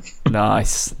have done.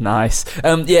 Nice.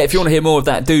 If you want to hear more of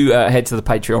that, do head to the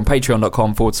Patreon,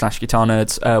 patreon.com/Guitar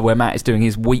Nerds, where Matt is doing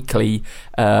his weekly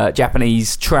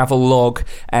Japanese travel log,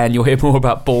 and you'll hear more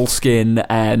about ball skin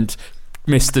and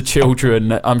Mr.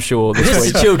 Children, I'm sure, this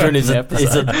week. Mr. Children is a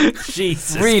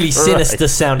really Christ. sinister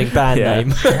sounding band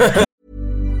name.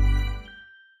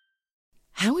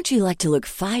 How would you like to look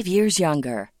 5 years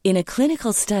younger? In a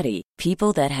clinical study,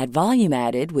 people that had volume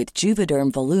added with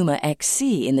Juvederm Voluma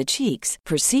XC in the cheeks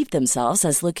perceived themselves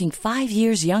as looking 5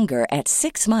 years younger at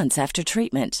 6 months after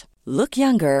treatment. Look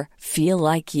younger, feel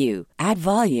like you. Add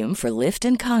volume for lift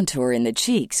and contour in the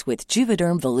cheeks with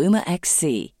Juvederm Voluma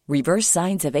XC. Reverse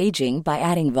signs of aging by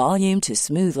adding volume to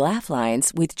smooth laugh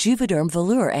lines with Juvederm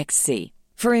Volure XC.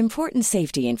 For important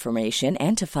safety information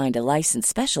and to find a licensed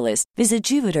specialist, visit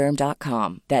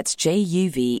Juvederm.com. That's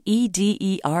JUVEDERM.com.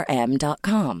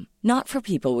 Not for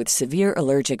people with severe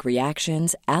allergic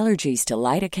reactions, allergies to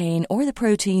lidocaine, or the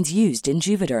proteins used in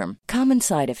Juvederm. Common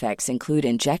side effects include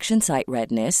injection site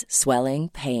redness,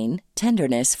 swelling, pain,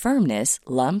 tenderness, firmness,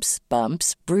 lumps,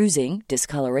 bumps, bruising,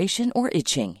 discoloration, or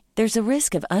itching. There's a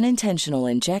risk of unintentional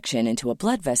injection into a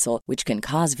blood vessel, which can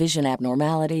cause vision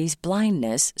abnormalities,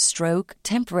 blindness, stroke,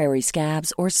 temporary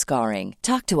scabs, or scarring.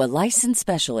 Talk to a licensed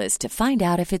specialist to find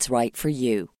out if it's right for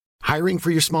you. Hiring for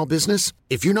your small business?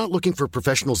 If you're not looking for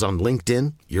professionals on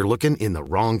LinkedIn, you're looking in the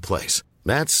wrong place.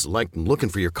 That's like looking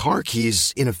for your car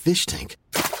keys in a fish tank.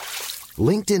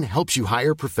 LinkedIn helps you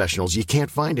hire professionals you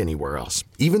can't find anywhere else,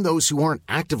 even those who aren't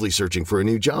actively searching for a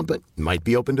new job but might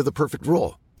be open to the perfect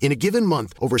role. In a given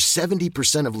month, over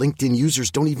 70% of LinkedIn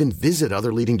users don't even visit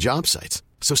other leading job sites.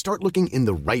 So start looking in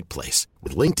the right place.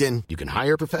 With LinkedIn, you can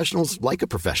hire professionals like a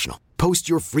professional. Post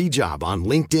your free job on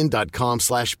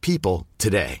linkedin.com/people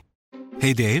today.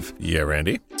 Hey, Dave. Yeah,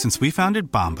 Randy. Since we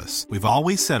founded Bombas, we've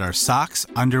always said our socks,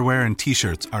 underwear, and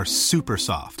T-shirts are super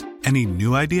soft. Any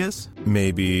new ideas?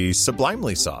 Maybe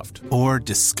sublimely soft. Or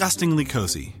disgustingly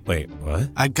cozy. Wait, what?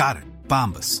 I got it.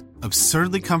 Bombas.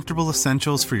 Absurdly comfortable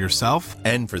essentials for yourself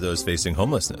and for those facing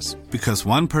homelessness. Because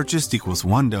one purchased equals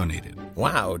one donated.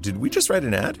 Wow, did we just write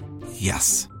an ad?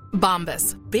 Yes.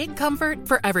 Bombas. Big comfort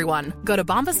for everyone. Go to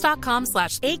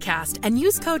bombas.com/ACAST and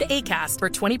use code ACAST for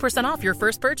 20% off your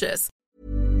first purchase.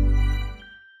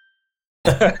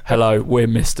 Hello, we're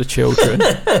Mr. Children.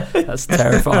 That's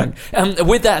terrifying.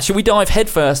 With that, should we dive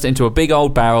headfirst into a big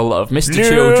old barrel of Mr.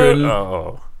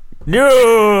 Children? News.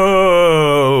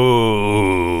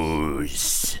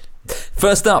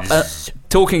 First up,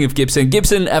 talking of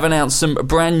Gibson have announced some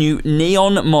brand new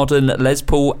neon modern Les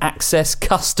Paul Access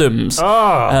Customs.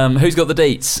 Who's got the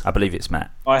deets? I believe it's Matt.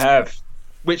 I have.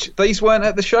 Which these weren't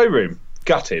at the showroom.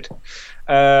 Gutted.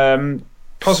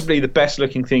 Possibly the best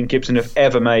looking thing Gibson have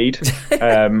ever made.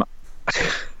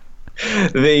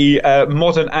 The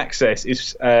modern Access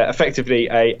is effectively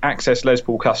a Access Les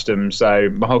Paul Custom, so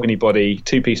mahogany body,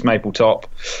 two-piece maple top,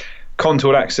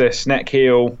 contoured Access neck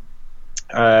heel,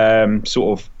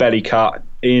 sort of belly cut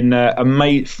in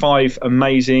 5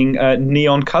 amazing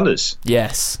neon colours.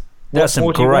 Yes. That's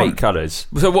some great colours.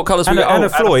 So what colours? And a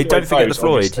Floyd. Don't forget the pose,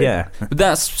 Floyd. obviously. Yeah, but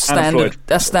that's standard.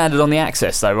 That's standard on the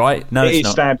Access, though, right? No, it it's is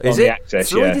not. standard Is on it? the Access.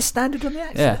 Floyd yeah. is standard on the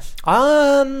Access. Yeah.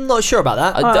 I'm not sure about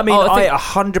that. I mean, I I think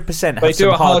 100% have They do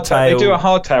some a hardtail. hardtail. They do a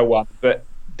hardtail one, but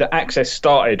the Access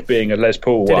started being a Les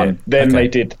Paul Did one. it? Then Okay. they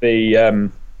did the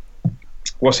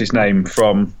what's his name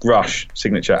from Rush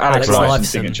signature, Alex Lifeson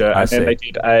signature, and then they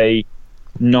did a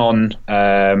non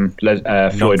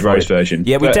Floyd Rose version.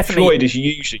 Yeah, we but definitely. Floyd is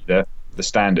usually the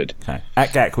standard. Okay. At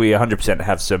GAC, we 100%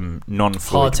 have some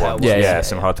non-Floyd Hardtail ones. ones. Yeah,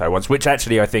 some hardtail ones, which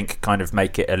actually I think kind of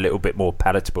make it a little bit more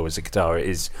palatable as a guitar. It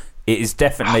is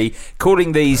definitely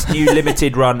calling these new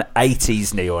limited run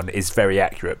 80s neon is very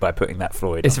accurate by putting that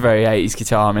Floyd. It's a very 80s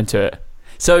guitar. I'm into it.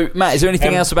 So, Matt, is there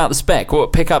anything else about the spec?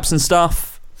 What pickups and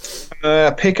stuff?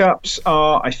 Pickups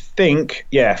are, I think,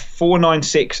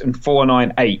 496 and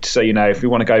 498. So, if we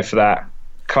want to go for that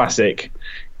classic,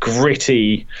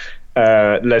 gritty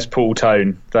Les Paul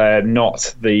tone, they're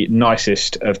not the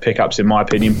nicest of pickups in my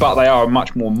opinion, but they are a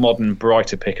much more modern,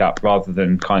 brighter pickup rather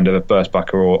than kind of a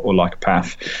Burstbucker or like a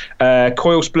Path.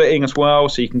 Coil splitting as well,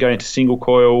 so you can go into single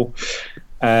coil.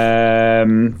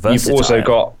 You've also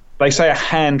got, they say, a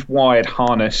hand-wired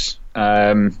harness.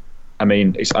 I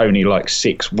mean, it's only like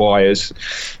 6 wires.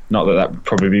 Not that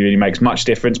probably really makes much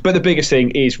difference. But the biggest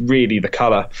thing is really the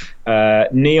colour.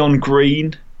 Neon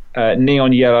green,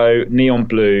 neon yellow, neon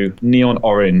blue, neon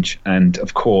orange, and,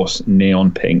 of course, neon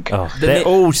pink. Oh, they're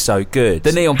all so good.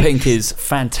 The neon pink is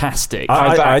fantastic.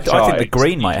 I think the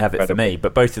green might have it for me,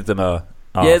 but both of them are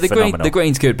phenomenal. The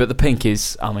green's good, but the pink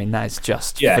is, I mean, that's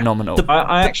just phenomenal.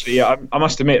 I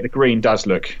must admit, the green does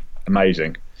look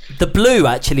amazing. The blue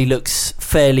actually looks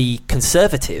fairly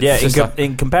conservative. Yeah,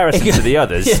 in comparison to the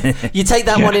others. You take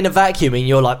that one in a vacuum and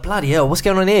you're like, bloody hell, what's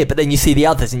going on here? But then you see the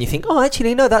others and you think, oh,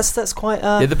 actually, no, that's quite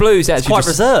the blue's actually quite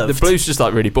reserved. The blue's just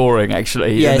like really boring,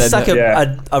 actually. Yeah, it's like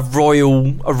a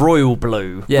royal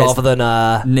blue rather than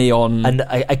a neon and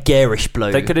a garish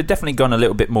blue. They could have definitely gone a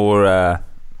little bit more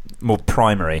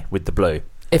primary with the blue.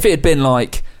 If it had been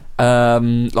like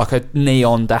a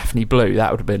neon Daphne blue, that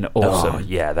would have been awesome. Oh,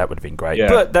 yeah, that would have been great. Yeah.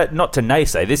 But that, not to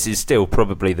naysay, this is still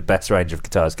probably the best range of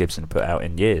guitars Gibson put out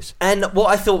in years. And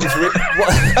what I thought was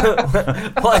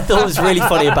what I thought was really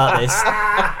funny about this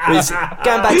was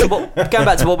going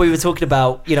back to what we were talking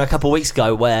about, a couple of weeks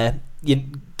ago, where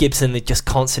Gibson are just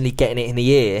constantly getting it in the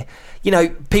ear.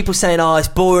 People saying, "Oh, it's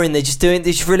boring. They're just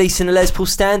releasing a Les Paul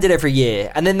standard every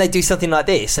year," and then they do something like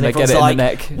this, and everyone's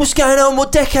like, "What's going on?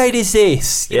 What decade is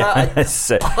this?"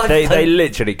 They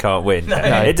literally can't win. No.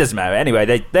 It doesn't matter. Anyway,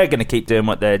 they're going to keep doing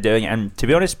what they're doing, and to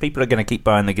be honest, people are going to keep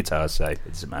buying the guitars, so it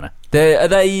doesn't matter. Are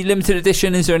they limited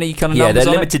edition? Is there any kind of numbers? Yeah, they're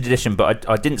on limited edition, but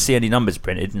I didn't see any numbers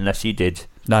printed unless you did.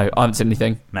 No, I haven't seen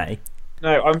anything. Matty?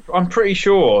 No, I'm pretty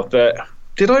sure that.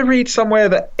 Did I read somewhere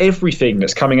that everything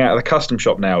that's coming out of the custom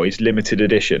shop now is limited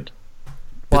edition?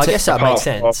 Well, I guess that makes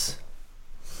sense.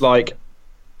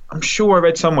 I'm sure I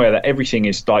read somewhere that everything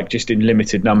is just in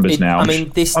limited numbers now. I mean,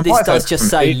 this does just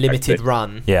say limited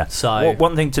run. Yeah. So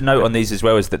one thing to note on these as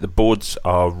well is that the boards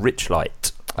are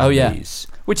Richlite. These.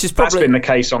 Which is probably that's been the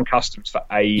case on customs for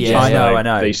ages. Yeah, I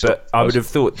know. But I would have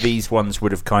thought these ones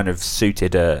would have kind of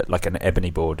suited like an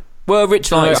ebony board. Well,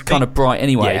 Richlite is kind of bright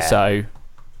anyway, so.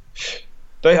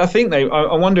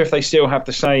 I wonder if they still have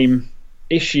the same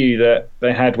issue that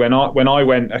they had when I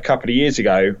went a couple of years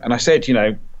ago, and I said,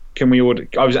 can we order?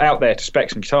 I was out there to spec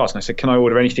some guitars, and I said, can I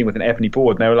order anything with an ebony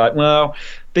board? And they were like, well,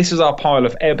 this is our pile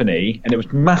of ebony, and it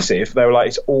was massive. They were like,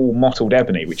 it's all mottled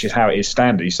ebony, which is how it is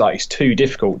standard. It's like it's too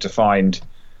difficult to find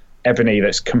ebony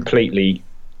that's completely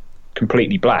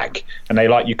black, and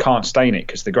you can't stain it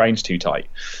because the grain's too tight.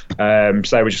 So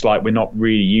they were just like, we're not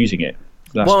really using it.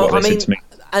 That's what they said to me.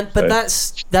 But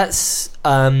that's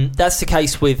the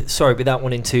case with, sorry, without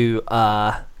wanting to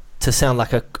sound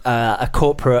like a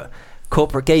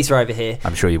corporate geezer over here.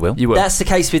 I'm sure you will. You will. That's the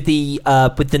case with the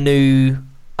new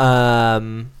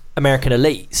American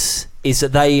Elites. Is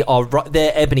that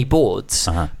they're ebony boards,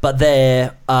 but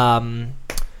they're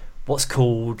what's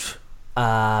called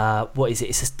what is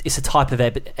it? It's a type of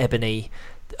ebony.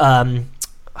 I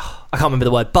can't remember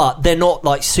the word, but they're not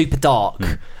like super dark.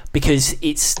 Because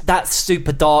it's that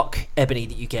super dark ebony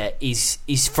that you get is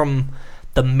from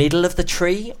the middle of the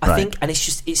tree, I think, and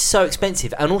it's so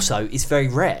expensive, and also it's very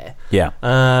rare. Yeah.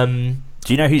 Do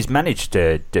you know who's managed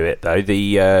to do it though?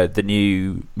 The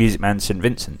new Music Man St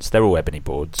Vincent's. They're all ebony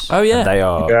boards. Oh yeah.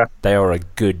 And they are a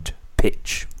good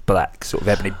pitch black sort of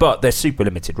ebony, but they're super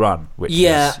limited run. Which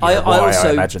is why I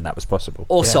imagine that was possible.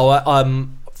 Also,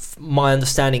 my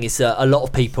understanding is that a lot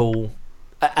of people,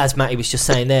 as Matty was just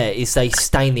saying there, is they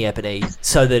stain the ebony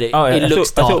so that it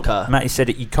looks darker. Matty said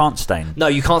you can't stain. No,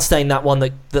 you can't stain that one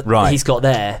that he's got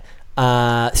there.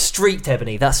 Streaked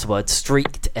ebony, that's the word.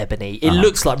 Streaked ebony. It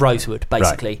looks like rosewood,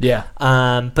 basically. Right. Yeah.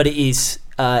 But it is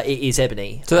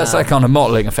ebony. So that's that kind of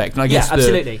mottling effect. And I guess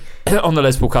absolutely. on the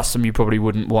Les Paul Custom, you probably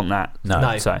wouldn't want that.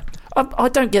 No. So I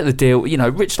don't get the deal.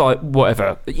 Rich Light,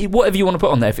 whatever you want to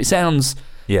put on there. If it sounds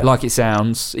like it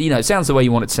sounds, it sounds the way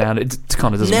you want it to sound. It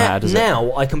kind of doesn't matter, does it?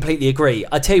 Now, I completely agree.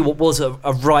 I tell you what was a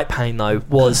right pain, though,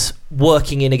 was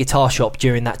working in a guitar shop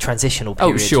during that transitional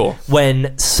period. Oh, sure.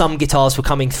 When some guitars were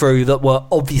coming through that were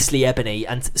obviously ebony,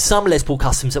 and some Les Paul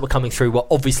Customs that were coming through were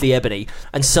obviously ebony,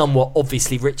 and some were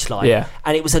obviously Rich Light. Yeah.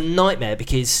 And it was a nightmare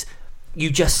because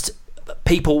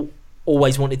people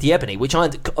always wanted the ebony, which I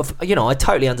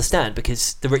totally understand,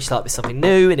 because the Rich Light was something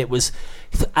new, and it was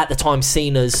at the time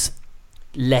seen as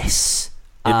less.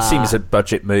 It seems a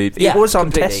budget move. Yeah, it was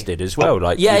completely. untested as well.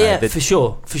 Like for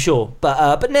sure.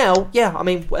 But now, I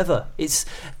mean, whatever. It's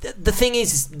the thing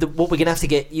is what we're gonna have to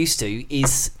get used to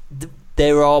is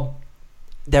there are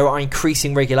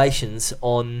increasing regulations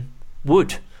on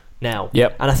wood now.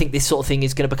 Yep. And I think this sort of thing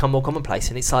is going to become more commonplace,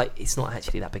 and it's like it's not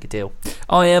actually that big a deal.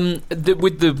 I am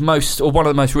with one of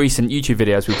the most recent YouTube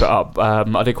videos we put up.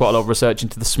 I did quite a lot of research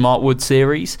into the Smartwood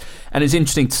series, and it's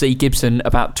interesting to see Gibson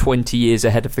about 20 years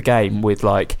ahead of the game with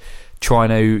like trying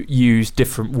to use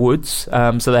different woods.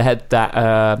 So they had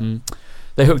that.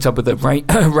 They hooked up with the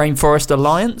Rainforest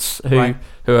Alliance, who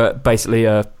are basically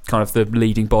kind of the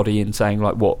leading body in saying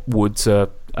like what woods are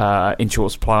in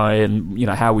short supply, and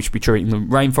how we should be treating the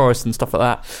rainforest and stuff like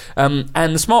that.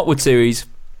 And the Smartwood series,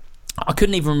 I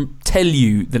couldn't even tell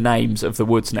you the names of the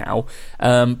woods now,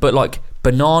 but like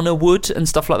banana wood and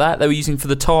stuff like that they were using for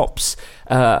the tops.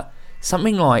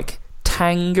 Something like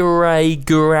Tanqueray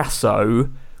Gurasso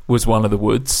was one of the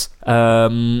woods,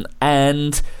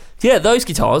 and yeah, those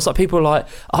guitars, like people are like,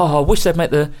 I wish they'd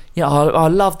make I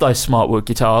love those Smartwood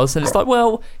guitars. And it's like,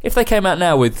 well, if they came out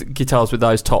now with guitars with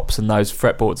those tops and those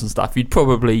fretboards and stuff, you'd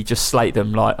probably just slate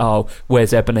them like,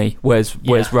 where's ebony, where's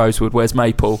rosewood, where's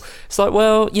maple. It's like,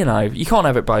 well, you can't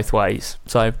have it both ways.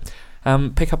 So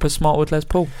pick up a Smartwood Les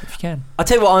Paul if you can. I'll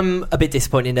tell you what I'm a bit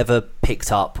disappointed never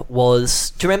picked up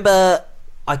was, do you remember,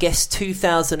 I guess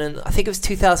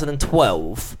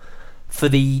 2012, for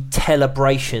the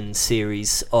Telebration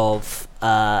series of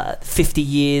 50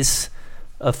 years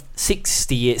of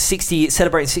 60 years,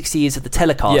 celebrating 60 years of the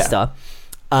Telecaster.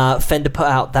 Fender put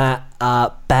out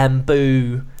that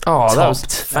bamboo. Oh, that was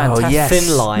fantastic!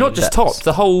 Thin line, not just top,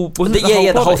 the whole.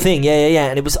 The whole thing.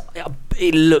 And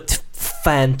it looked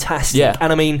fantastic. Yeah.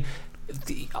 And I mean,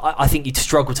 I think you'd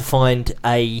struggle to find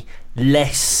a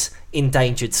less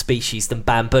endangered species than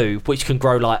bamboo, which can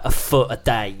grow like a foot a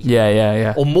day.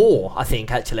 Yeah. Or more, I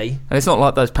think, actually. And it's not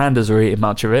like those pandas are eating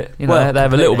much of it. They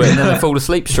have a little bit and then they fall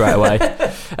asleep straight away.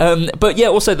 But yeah,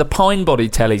 also the pine body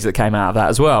tellies that came out of that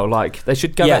as well. Like, they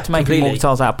should go back to making more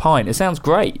guitars out of pine. It sounds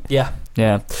great. Yeah.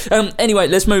 Anyway,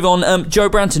 let's move on. Joe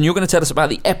Branton, you're going to tell us about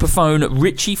the Epiphone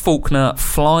Richie Faulkner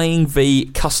Flying V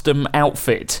custom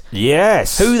outfit.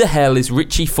 Yes. Who the hell is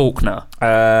Richie Faulkner?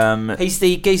 He's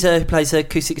the geezer who plays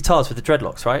acoustic guitars with the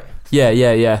dreadlocks, right?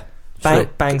 Yeah.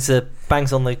 Bangs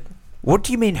on the... What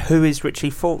do you mean, who is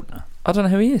Richie Faulkner? I don't know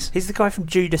who he is. He's the guy from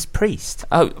Judas Priest.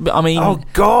 Oh, I mean... Oh,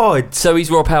 God! So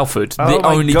he's Rob Halford, the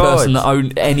only person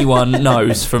that anyone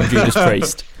knows from Judas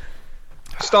Priest.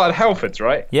 Started Halfords,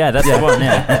 right? Yeah, that's the one.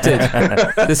 Yeah, it did.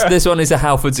 This one is a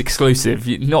Halfords exclusive.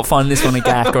 You're not finding this one in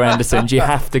GAC or Anderson's. You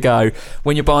have to go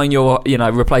when you're buying your,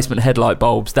 replacement headlight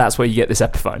bulbs. That's where you get this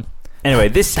Epiphone. Anyway,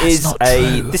 this is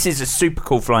a super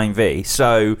cool Flying V.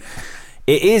 So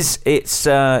it's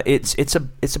a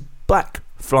black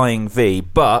Flying V,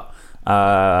 but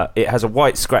it has a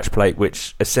white scratch plate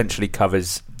which essentially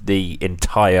covers the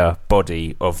entire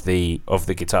body of the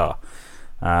guitar.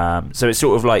 So it's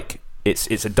sort of like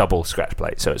it's a double scratch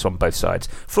plate, so it's on both sides.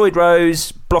 Floyd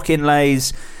Rose, block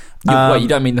inlays. Wait, you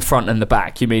don't mean the front and the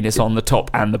back? You mean it's on the top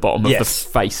and the bottom of the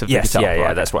face of the guitar?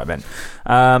 Yeah, that's what I meant.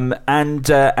 And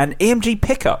EMG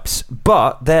pickups,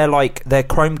 but they're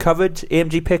chrome covered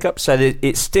EMG pickups, so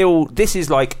this is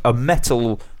like a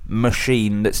metal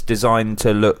machine that's designed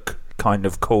to look kind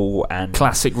of cool and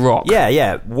classic rock.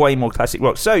 Yeah, way more classic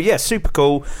rock. So yeah, super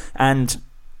cool. And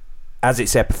as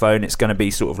it's Epiphone, it's going to be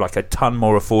sort of like a ton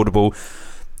more affordable.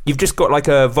 You've just got like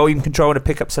a volume control and a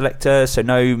pickup selector, so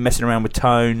no messing around with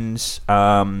tones.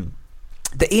 The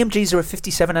EMGs are a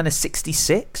 57 and a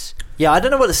 66. Yeah, I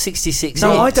don't know what a 66 is.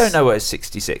 No, I don't know what a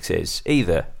 66 is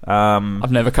either.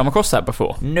 I've never come across that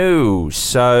before. No,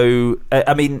 so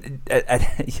I mean,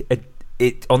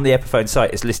 it on the Epiphone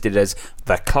site is listed as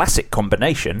the classic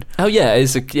combination. Oh yeah,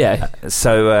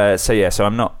 So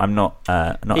I'm not.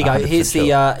 Here you go. Here's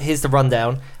the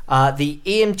rundown. The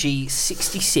EMG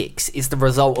 66 is the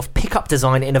result of pickup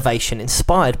design innovation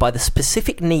inspired by the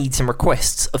specific needs and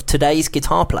requests of today's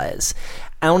guitar players,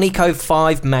 Alnico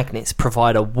 5 magnets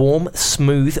provide a warm,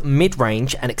 smooth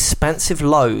mid-range and expansive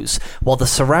lows, while the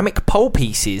ceramic pole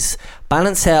pieces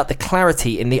balance out the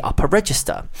clarity in the upper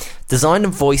register. Designed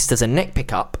and voiced as a neck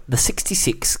pickup, the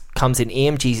 66 comes in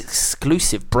EMG's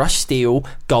exclusive brushed steel,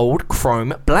 gold,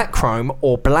 chrome, black chrome,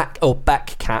 or black chrome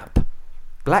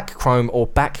or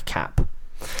back cap,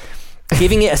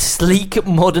 giving it a sleek,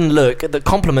 modern look that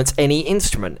complements any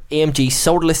instrument. EMG's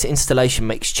solderless installation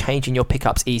makes changing your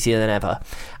pickups easier than ever.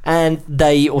 And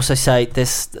they also say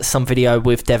there's some video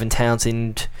with Devin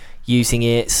Townsend using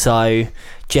it, so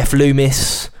Jeff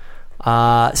Loomis.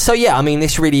 So yeah, I mean,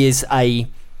 this really is a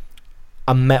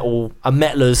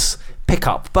metaler's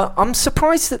pickup, but I'm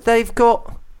surprised that they've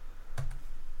got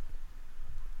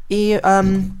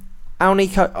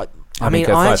Alnico. I think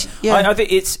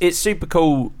it's super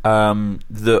cool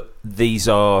that these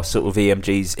are sort of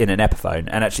EMGs in an Epiphone,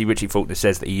 and actually Richie Faulkner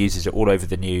says that he uses it all over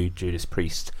the new Judas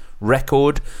Priest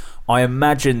record. I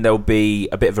imagine there'll be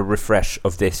a bit of a refresh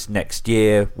of this next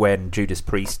year when Judas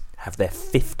Priest have their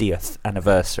 50th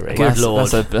anniversary. Good Lord,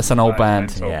 that's an old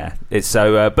band. Yeah, it's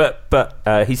so. But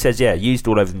he says, used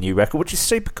all over the new record, which is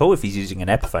super cool if he's using an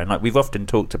Epiphone. Like we've often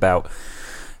talked about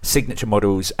signature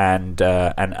models and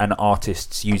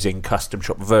artists using custom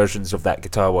shop versions of that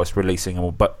guitar whilst releasing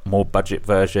a more budget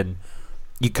version.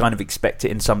 You kind of expect it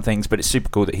in some things, but it's super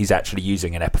cool that he's actually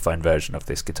using an Epiphone version of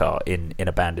this guitar in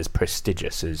a band as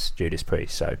prestigious as Judas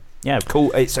Priest. So yeah,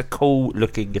 cool. It's a cool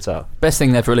looking guitar. Best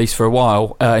thing they've released for a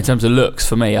while in terms of looks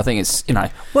for me. I think it's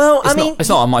Well, it's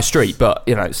not on my street, but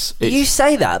it's you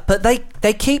say that, but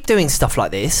they keep doing stuff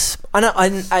like this.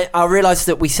 I realise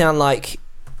that we sound like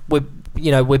we're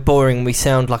boring. We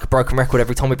sound like a broken record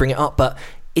every time we bring it up, but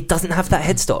it doesn't have that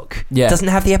headstock. Yeah, it doesn't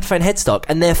have the Epiphone headstock,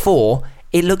 and therefore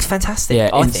it looks fantastic. Yeah,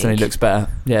 instantly looks better.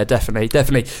 Yeah, definitely.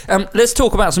 Let's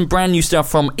talk about some brand new stuff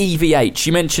from EVH.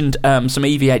 You mentioned some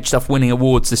EVH stuff winning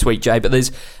awards this week, Jay, but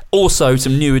there's also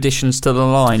some new additions to the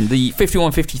line. The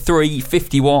 5153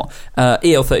 50 watt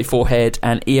EL34 head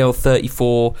and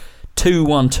EL34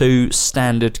 212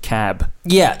 standard cab.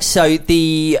 Yeah, so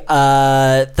the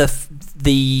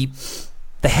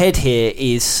head here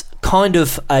is kind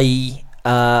of a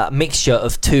mixture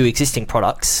of two existing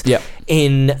products. Yep.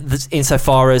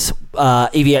 Insofar as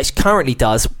EVH currently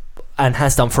does and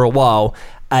has done for a while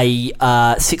a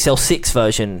 6L6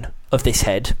 version of this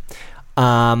head,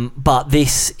 but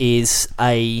this is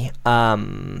a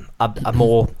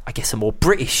more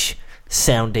British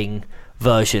sounding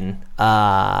version.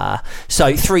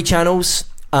 So 3 channels,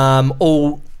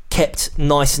 all kept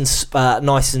nice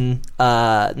and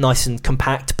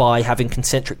compact by having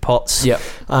concentric pots. Yep.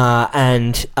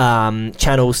 And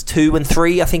channels 2 and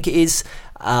 3, I think it is,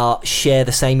 share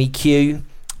the same EQ,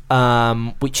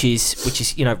 which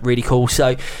is really cool.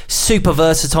 So super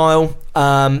versatile.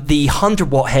 The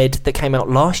 100 watt head that came out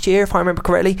last year, if I remember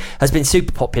correctly, has been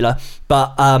super popular.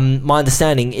 But my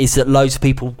understanding is that loads of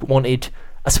people wanted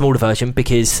a smaller version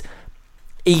because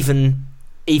even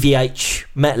EVH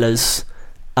metalers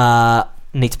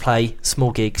need to play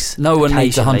small gigs. No one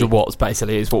needs 100 watts,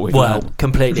 basically, is what we've learned.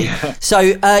 Completely. So,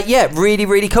 really,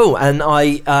 really cool. And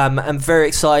I am very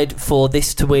excited for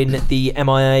this to win the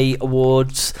MIA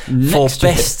Awards for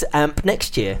Best Amp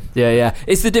next year. Yeah.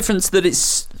 It's the difference that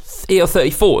it's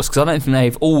EL34s, because I don't think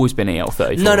they've always been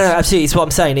EL34s. No, absolutely. It's what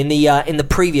I'm saying. In the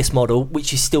previous model,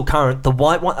 which is still current, the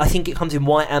white one, I think it comes in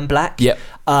white and black. Yep.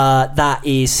 That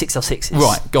is 6L6s.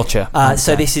 Right, gotcha.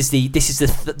 So this is the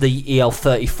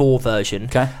EL34 version.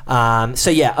 Okay.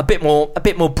 So yeah, a bit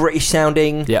more British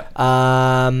sounding. Yeah.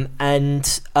 I'm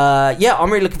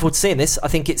really looking forward to seeing this. I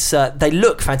think it's they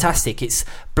look fantastic. It's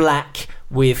black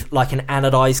with like an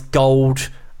anodized gold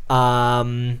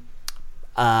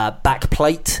back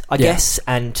plate, I guess,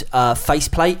 and face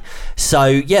plate. So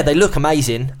yeah, they look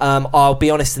amazing. I'll be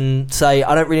honest and say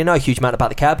I don't really know a huge amount about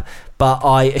the cab, but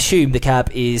I assume the cab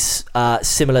is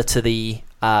similar to the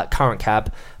current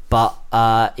cab, but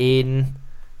in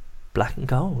black and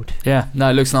gold. Yeah,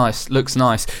 no, it looks nice.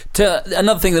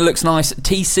 Another thing that looks nice,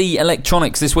 TC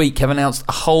Electronics this week have announced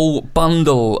a whole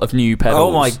bundle of new pedals.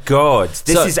 Oh my god,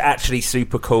 this is actually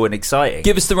super cool and exciting.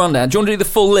 Give us the rundown. Do you want to do the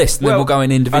full list and then we'll go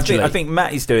in individually? I think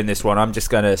Matt is doing this one. I'm just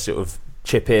going to sort of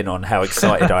chip in on how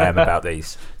excited I am about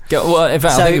these. In fact,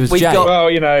 I think it was Jay.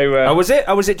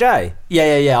 Was it Jay?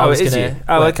 Yeah. Oh, it is you?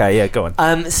 Oh, okay, yeah, go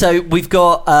on. So we've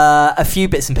got a few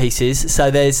bits and pieces.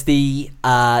 So there's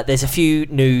there's a few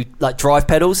new like drive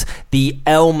pedals. The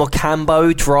El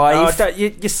Mocambo drive. Oh,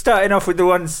 you're starting off with the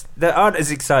ones that aren't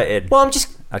as exciting. Well, I'm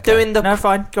just doing the. No,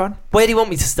 fine, go on. Where do you want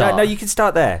me to start? No, you can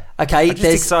start there. Okay, I'm just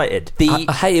excited.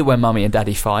 I hate it when Mummy and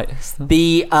Daddy fight.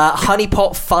 The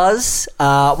Honeypot Fuzz,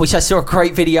 which I saw a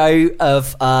great video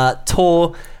of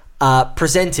Tor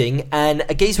presenting, and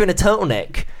a geezer in a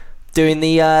turtleneck doing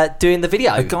the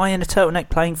video. A guy in a turtleneck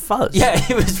playing fuzz. Yeah,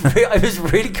 it was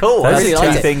really cool. Those I really are two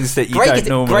liked it. things that you great don't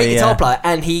normally. Great guitar player,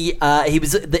 and he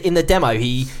was in the demo.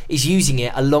 He is using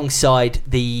it alongside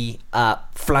the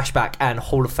Flashback and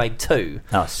Hall of Fame 2.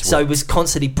 Oh, so he was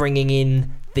constantly bringing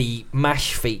in the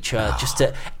mash feature. Just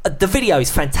to, the video is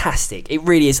fantastic. It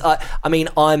really is. I mean,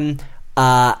 I'm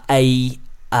a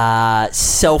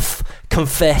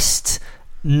self-confessed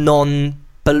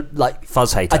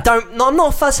fuzz hater. I'm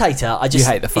not a fuzz hater. I just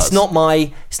you hate the fuzz. It's not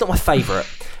my favourite.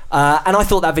 And I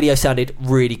thought that video sounded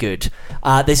really good.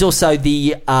 There's also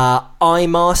the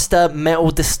iMaster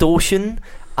Metal Distortion,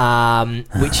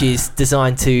 which is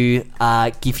designed to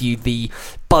give you the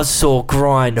buzzsaw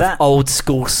grind of old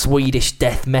school Swedish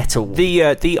death metal. The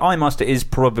iMaster is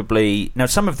probably, now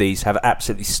some of these have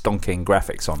absolutely stonking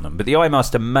graphics on them, but the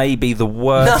iMaster may be the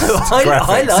worst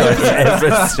graphics I've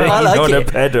ever seen on a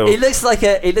pedal. It looks like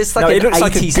an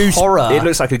 80s horror. It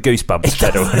looks like a Goosebumps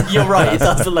pedal. You're right, it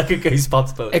does look like a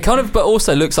Goosebumps pedal. It kind of, but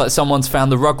also looks like someone's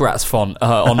found the Rugrats font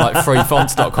on like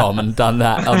freefonts.com and done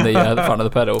that on the front of the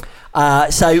pedal.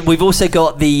 So we've also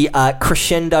got the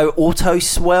Crescendo Auto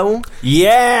Swell.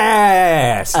 Yes.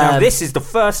 Now this is the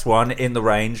first one in the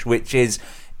range, which is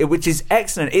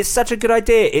excellent. It's such a good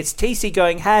idea. It's TC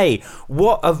going, hey,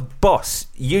 what a Boss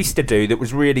used to do that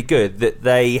was really good that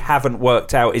they haven't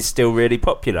worked out is still really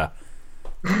popular.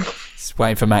 Just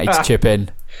waiting for Matty to chip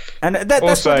in. And that's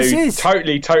also what this is.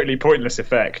 totally pointless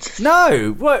effect.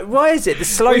 No, why is it? The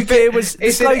slow gear was.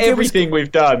 It's in everything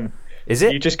we've done. Is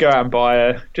it? You just go out and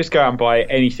buy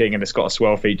anything, and it's got a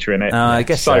swell feature in it. I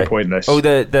guess so. Pointless. All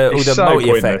the so multi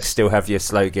pointless. effects still have your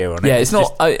slow gear on it. Yeah, it's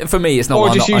not for me. It's not. Or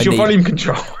one just that use I your need. volume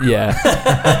control.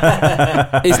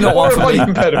 Yeah, it's not one for me.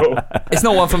 Pedal. It's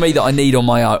not one for me that I need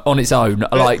on its own.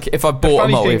 Like if I bought a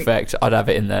multi effect, I'd have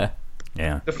it in there.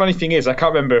 Yeah. The funny thing is, I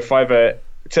can't remember if I've ever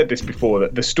said this before.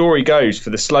 That the story goes for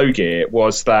the slow gear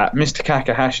was that Mr.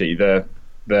 Kakahashi, the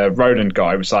Roland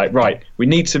guy, was like, right, we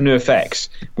need some new effects,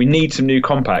 we need some new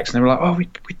compacts, and they were like, oh, we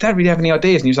don't really have any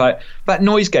ideas, and he was like, that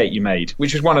noise gate you made,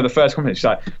 which was one of the first compacts, he's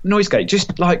like, noise gate,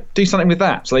 just like do something with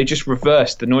that. So they just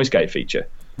reversed the noise gate feature.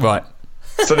 Right.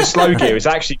 So the slow gear is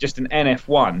actually just an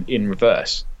NF1 in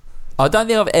reverse. I don't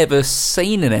think I've ever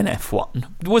seen an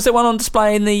NF1. Was there one on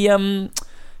display in the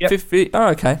Yep. 50? Oh,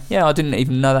 okay. Yeah, I didn't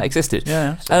even know that existed.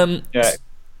 Yeah. Yeah.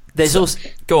 There's also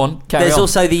go on. There's on.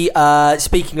 also the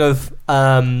speaking of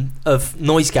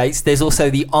noise gates. There's also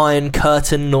the Iron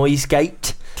Curtain noise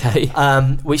gate,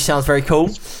 which sounds very cool.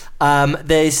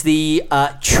 There's the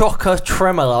Choka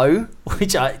Tremolo,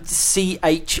 which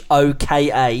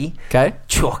CHOKA. Okay.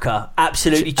 Choka,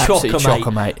 absolutely Absolute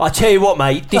chocker, mate. I tell you what,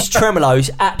 mate, this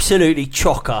tremolo's absolutely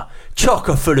chocker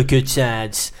full of good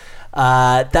sounds.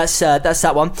 That's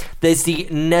that one. There's the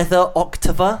Nether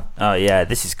Octava. Oh yeah,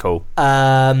 this is cool.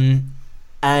 And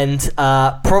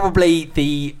probably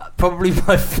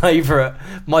my favourite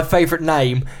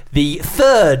name, the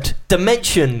Third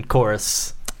Dimension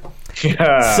Chorus.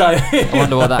 Yeah. So I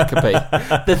wonder what that could be.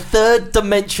 The Third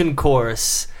Dimension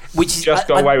Chorus, which is just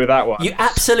got away with that one. You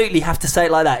absolutely have to say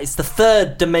it like that. It's the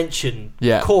Third Dimension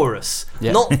Chorus,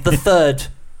 not the Third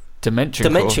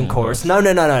Dimension Chorus. No.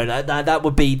 That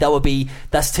would be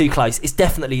that's too close. It's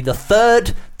definitely the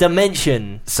Third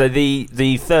Dimension. So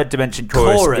the Third Dimension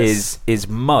chorus is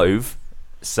mauve,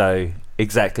 so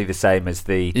exactly the same as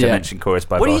the Dimension chorus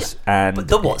by Boss. And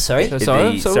the what? Sorry.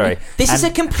 Sorry. This is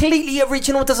a completely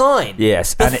original design.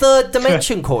 Yes, the Third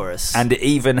Dimension chorus, and it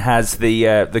even has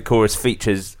the chorus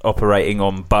features operating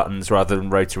on buttons rather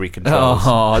than rotary controls.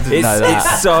 Oh, I didn't know that.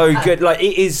 It's so good. Like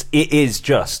it is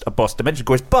just a Boss Dimension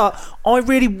chorus, but I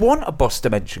really want a Boss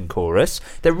Dimension chorus.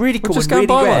 They're really cool. Just and go really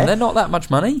buy rare. one. They're not that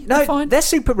much money. No, they're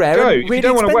super rare. Go, and if really you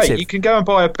don't want to expensive. wait, you can go and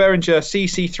buy a Behringer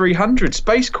CC300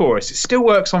 Space Chorus. It still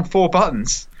works on 4 buttons.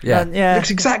 Yeah. It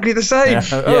looks exactly the same.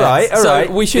 Yeah. All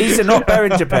right. We should, these are not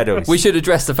Behringer pedals. We should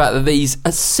address the fact that these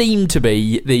seem to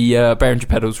be the Behringer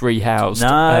pedals rehoused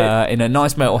in a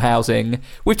nice metal housing.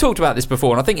 We've talked about this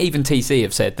before, and I think even TC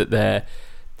have said that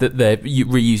that they're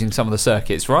reusing some of the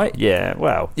circuits, right? Yeah,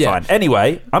 well, fine.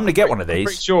 Anyway, I'm going to get one of these. I'm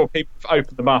pretty sure people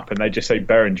open them up and they just say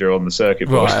Behringer on the circuit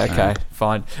board. Right, okay,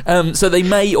 fine. So they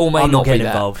may or may not be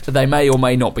involved. They may or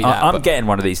may not be that. I'm getting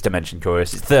one of these Dimension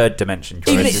Chorus. It's third Dimension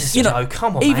Chorus.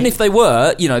 Come on, even mate. if they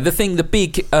were, the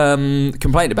big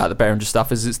complaint about the Behringer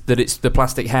stuff is that it's the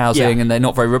plastic housing and they're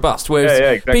not very robust. Whereas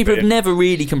exactly, people have never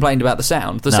really complained about the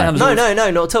sound. The sound, no, not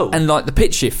at all. and like the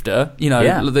pitch shifter,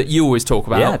 that you always talk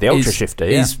about. Yeah, the Ultra Shifter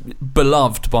is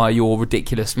beloved by your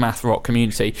ridiculous math rock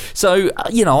community. So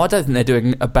I don't think they're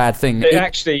doing a bad thing. It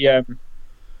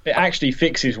actually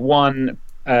fixes one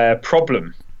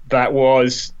problem that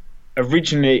was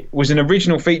an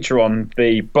original feature on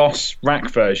the Boss rack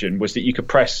version, was that you could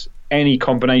press any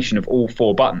combination of all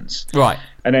 4 buttons. Right.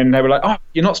 And then they were like, oh,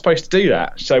 you're not supposed to do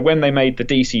that. So when they made the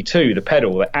DC2, the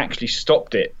pedal, they actually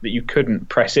stopped it, that you couldn't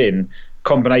press in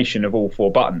combination of all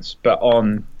 4 buttons. But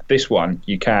on this one,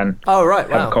 you can have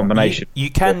a combination.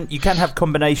 You can have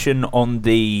combination on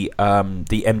the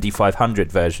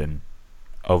MD500 version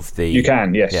of the... You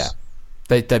can, yes. Yeah.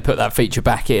 They put that feature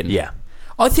back in. Yeah.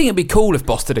 I think it'd be cool if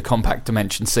Boss did a compact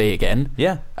Dimension C again.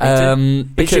 Yeah.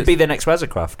 It should be the next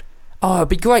Razorcraft. Oh, it'd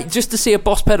be great just to see a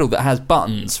Boss pedal that has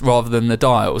buttons rather than the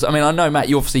dials. I mean, I know, Matt,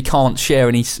 you obviously can't share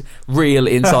any real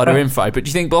insider info, but do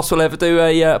you think Boss will ever do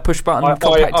a push-button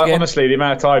compact again? Honestly, the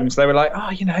amount of times they were like, oh,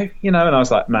 you know, and I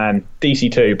was like, man,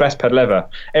 DC2, best pedal ever.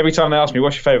 Every time they ask me,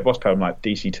 what's your favourite Boss pedal, I'm like,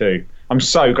 DC2. I'm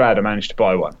so glad I managed to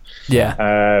buy one.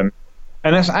 Yeah.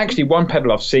 And that's actually one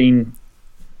pedal I've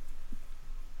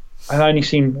only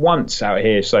seen once out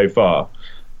here so far.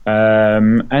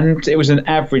 And it was an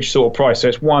average sort of price, so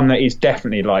it's one that is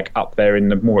definitely like up there in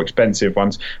the more expensive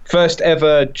ones. First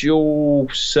ever dual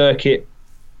circuit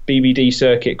BBD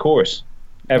circuit chorus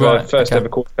ever. Right, first ever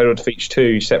chorus pedal to feature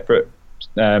 2 separate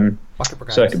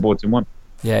circuit boards in one.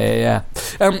 Yeah.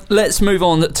 Let's move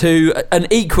on to an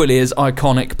equally as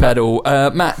iconic pedal.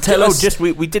 Matt, tell us.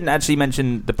 We didn't actually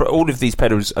mention all of these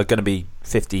pedals are going to be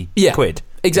 50 quid.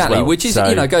 Exactly, well, which is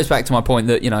goes back to my point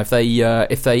that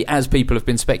if they as people have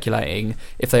been speculating,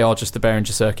 if they are just the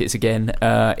Behringer circuits again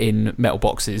in metal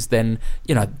boxes, then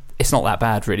it's not that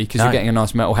bad really, because you're getting a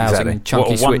nice metal housing and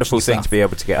chunky switch. What a wonderful thing to be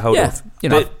able to get hold of.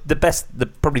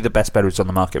 Probably the best pedals on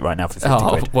the market right now for 50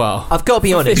 quid. Well, I've got to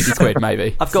be honest. 50 quid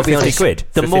maybe. I've got to be honest.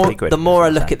 50 quid. The more I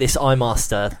look at this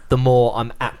iMaster, the more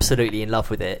I'm absolutely in love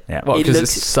with it. Yeah, because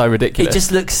it's so ridiculous. It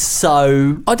just looks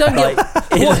so. I don't know.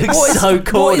 It looks so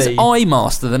corny. What is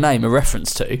iMaster the name a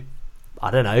reference to? I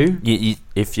don't know.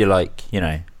 If you're like,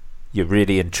 you're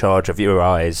really in charge of your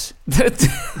eyes. What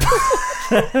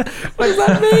does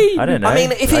that mean? I don't know. I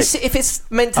mean, if it's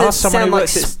meant to sound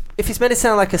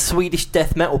like a Swedish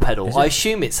death metal pedal, I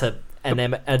assume it's an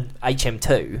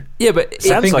HM2. Yeah, but it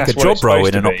sounds like a job role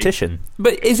in an optician.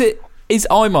 But is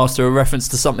iMaster a reference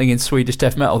to something in Swedish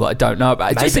death metal that I don't know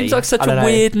about? It just seems like such a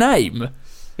weird name.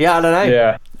 Yeah, I don't know.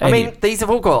 Yeah. I mean, these have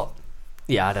all got.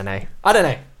 Yeah, I don't know.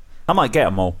 I might get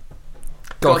them all.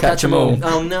 Gotta catch them all.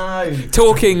 Oh no.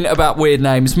 Talking about weird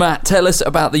names, Matt, tell us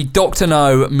about the Dr.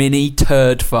 No Mini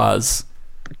Turd Fuzz.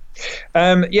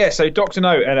 So Dr.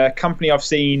 No, and a company I've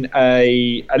seen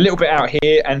a little bit out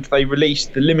here, and they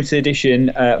released the limited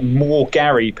edition More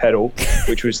Gary pedal,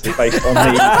 which was based on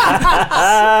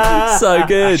the so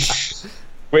good,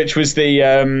 which was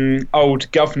the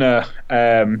old Governor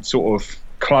sort of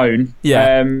clone.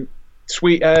 Yeah.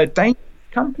 Danish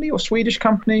company or Swedish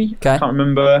company, okay. I can't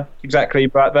remember exactly,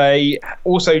 but they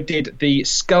also did the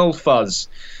Skull Fuzz,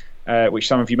 which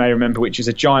some of you may remember, which is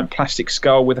a giant plastic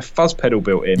skull with a fuzz pedal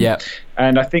built in. Yeah.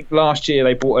 And I think last year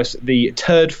they brought us the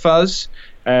Turd Fuzz.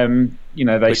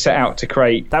 They set out to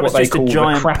create what they call the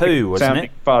crappiest sounding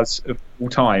fuzz of all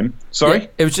time. Sorry? Yeah,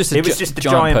 it was just a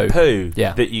giant poo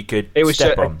yeah. that you could it was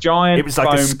step on. Giant it was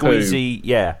like a squeezy,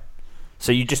 poo.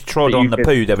 So you just trod on the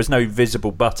poo. There was no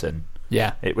visible button.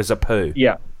 Yeah. It was a poo.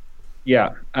 Yeah.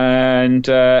 And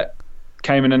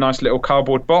came in a nice little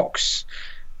cardboard box.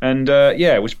 And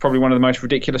it was probably one of the most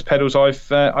ridiculous pedals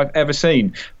I've ever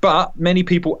seen. But many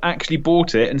people actually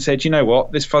bought it and said, you know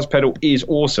what, this fuzz pedal is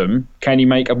awesome. Can you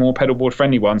make a more pedalboard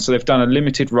friendly one? So they've done a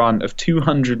limited run of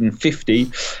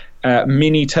 250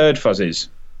 mini turd fuzzes,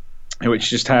 which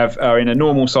just are in a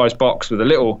normal size box with a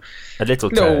little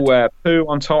poo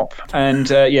on top.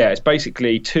 And it's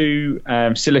basically 2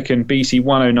 silicon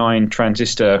BC109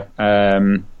 transistor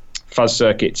fuzz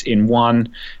circuits in one,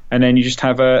 and then you just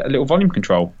have a little volume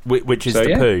control, which is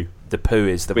the poo. The poo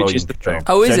is the volume control.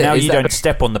 Oh, is it? Now you don't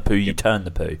step on the poo, you turn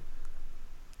the poo.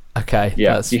 Okay.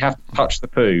 Yeah, you have to touch the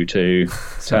poo to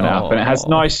turn it up, and it has a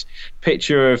nice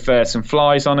picture of some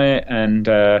flies on it, and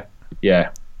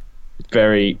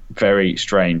very, very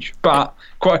strange, but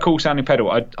quite a cool sounding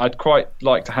pedal. I'd quite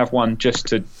like to have one just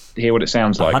to hear what it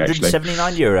sounds like.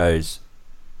 179 euros.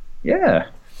 Yeah,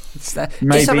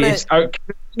 maybe. The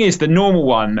thing is, the normal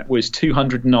one was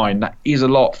 209. That is a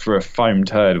lot for a foam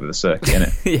turd with a circuit in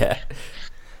it. Yeah.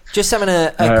 Just having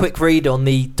a quick read on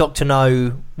the Dr.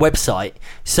 No website.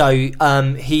 So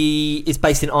he is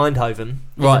based in Eindhoven, in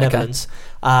the Netherlands.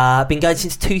 Been going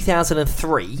since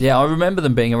 2003. Yeah, I remember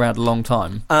them being around a long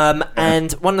time.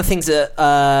 And one of the things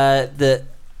that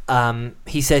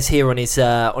he says here on his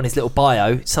little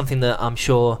bio, something that I'm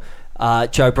sure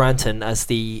Joe Branton, as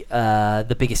the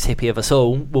biggest hippie of us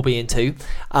all, will be into.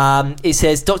 It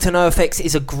says Dr. No Effects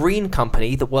is a green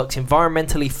company that works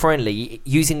environmentally friendly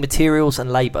using materials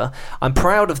and labour. I'm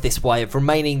proud of this way of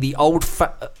remaining the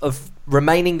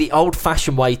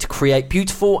old-fashioned way to create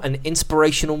beautiful and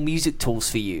inspirational music tools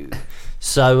for you.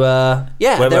 So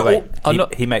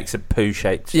wait. He makes a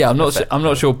poo-shaped. Yeah, I'm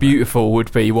not sure beautiful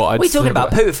would be what I'd. What are you talking about?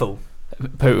 Beautiful.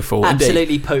 Beautiful,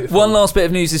 absolutely indeed. beautiful. One last bit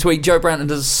of news this week. Joe Branton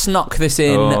has snuck this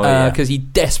in because he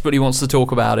desperately wants to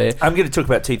talk about it. I'm going to talk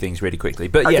about two things really quickly,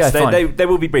 but okay, yes, they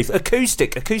will be brief.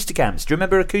 Acoustic amps. Do you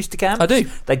remember acoustic amps? I do.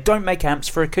 They don't make amps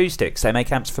for acoustics. They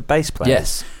make amps for bass players.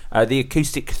 Yes. The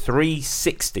Acoustic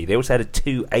 360. They also had a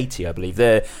 280, I believe.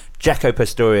 The Jaco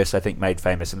Pastorius, I think, made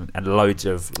famous, and loads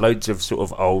of sort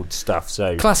of old stuff.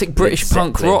 So classic British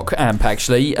punk rock amp,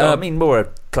 actually. I mean, more a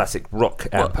classic rock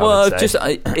amp.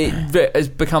 It has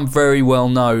become very well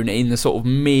known in the sort of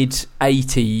mid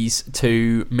 80s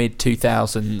to mid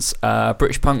 2000s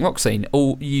British punk rock scene,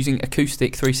 all using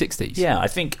acoustic 360s. Yeah, I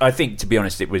think to be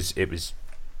honest, it was.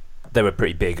 They were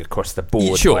pretty big across the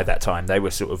board by that time. They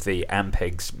were sort of the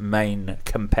Ampeg's main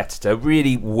competitor.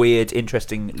 Really weird,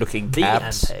 interesting looking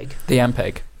cabs. The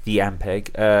Ampeg.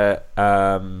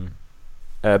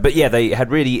 But yeah, they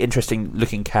had really interesting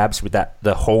looking cabs with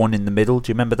the horn in the middle. Do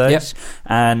you remember those? Yep.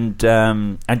 And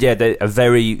yeah, they're a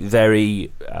very,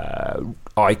 very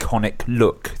iconic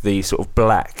look. The sort of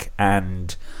black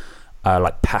and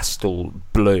like pastel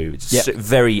blue. It's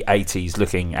very 80s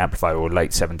looking amplifier, or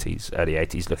late 70s, early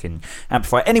 80s looking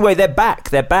amplifier. Anyway, they're back,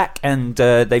 and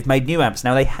they've made new amps.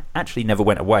 Now, they actually never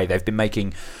went away. They've been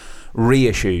making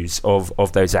reissues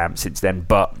of those amps since then,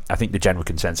 but I think the general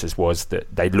consensus was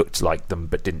that they looked like them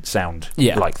but didn't sound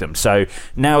like them. So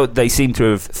now they seem to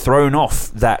have thrown off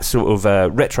that sort of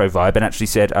retro vibe and actually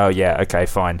said, oh yeah, okay,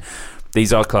 fine,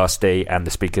 these are Class D and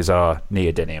the speakers are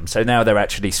neodymium. So now they're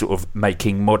actually sort of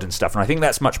making modern stuff, and I think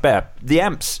that's much better. The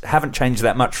amps haven't changed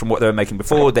that much from what they were making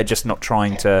before. They're just not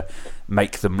trying to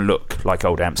make them look like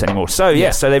old amps anymore.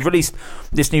 So so they've released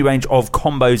this new range of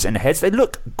combos and heads. They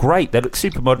look great. They look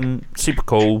super modern, super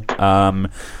cool. And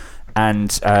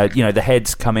the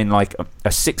heads come in like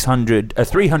a 300,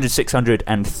 600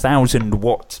 and 1000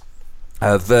 watt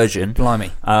version.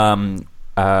 Blimey.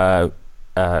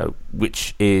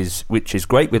 Which is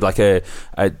great, with like a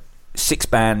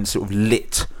 6-band sort of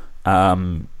lit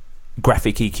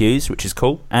graphic EQs, which is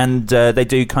cool. And they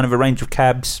do kind of a range of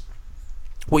cabs,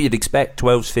 what you'd expect: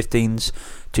 12s, 15s,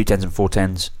 210s and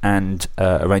 410s, and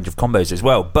a range of combos as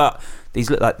well. But these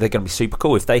look like they're going to be super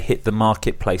cool. If they hit the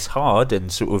marketplace hard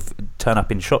and sort of turn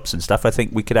up in shops and stuff, I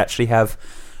think we could actually have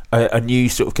a new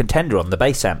sort of contender on the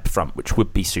bass amp front, which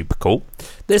would be super cool.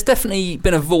 There's definitely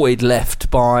been a void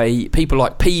left by people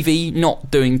like Peavey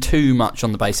not doing too much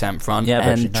on the bass amp front,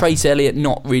 and Trace Elliot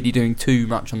not really doing too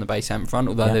much on the bass amp front,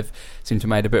 although they've seemed to have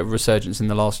made a bit of a resurgence in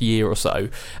the last year or so.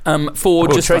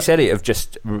 Trace Elliot have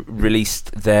just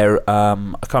released their I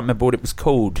can't remember what it was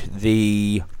called.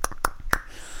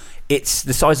 It's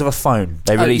the size of a phone.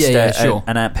 They released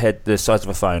an amp head the size of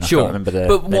a phone. Sure. I can't remember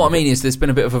but what I mean is there's been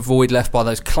a bit of a void left by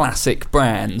those classic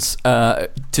brands to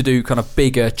do kind of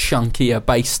bigger, chunkier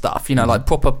bass stuff, like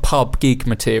proper pub gig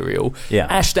material. Yeah.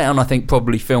 Ashdown, I think,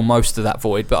 probably fill most of that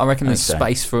void, but I reckon there's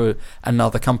space for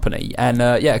another company. And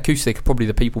Acoustic are probably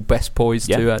the people best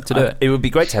poised to do it. It would be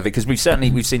great to have it, because we've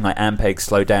seen like Ampeg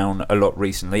slow down a lot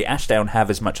recently. Ashdown have,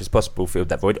 as much as possible, filled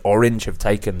that void. Orange have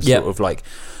taken sort of like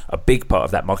a big part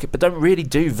of that market, but don't really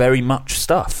do very much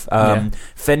stuff.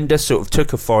 Fender sort of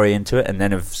took a foray into it and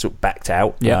then have sort of backed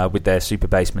out with their Super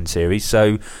Bassman series.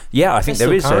 So I think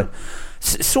there is current.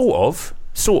 Sort of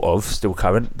still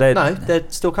current. They're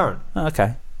still current. Oh,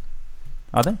 okay,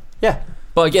 are they? Yeah.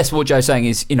 But I guess what Joe's saying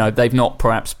is, they've not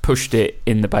perhaps pushed it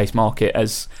in the bass market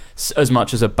as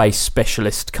much as a bass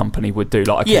specialist company would do,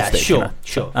 like Acoustic. Yeah,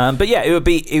 sure. But it would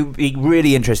be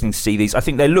really interesting to see these. I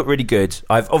think they look really good.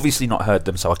 I've obviously not heard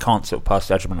them, so I can't sort of pass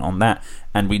judgment on that.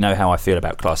 And we know how I feel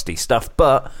about Class D stuff,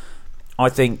 but I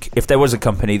think if there was a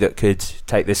company that could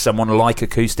take this, someone like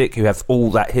Acoustic, who have all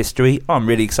that history, I'm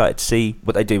really excited to see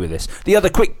what they do with this. The other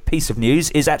quick piece of news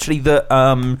is actually that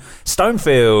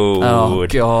Stonefield... Oh,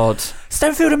 God.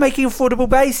 Stonefield are making affordable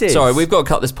basses. Sorry, we've got to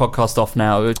cut this podcast off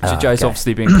now. Joe's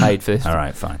obviously being paid for this. All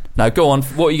right, fine. No, go on.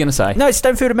 What are you going to say? No,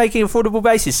 Stonefield are making affordable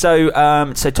basses. So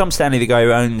Tom Stanley, the guy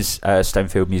who owns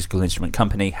Stonefield Musical Instrument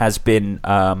Company, has been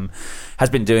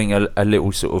doing a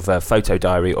little sort of photo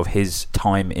diary of his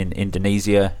time in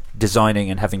Indonesia,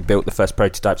 designing and having built the first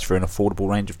prototypes for an affordable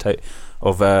range of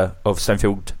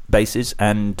Stonefield basses,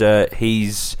 and he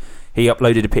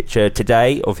uploaded a picture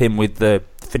today of him with the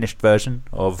finished version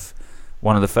of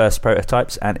one of the first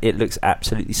prototypes, and it looks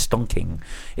absolutely stonking.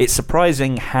 It's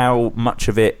surprising how much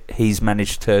of it he's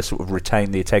managed to sort of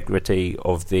retain the integrity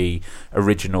of the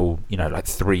original, like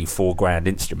 $3-4 grand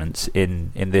instruments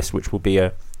in this, which will be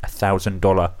a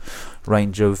 $1,000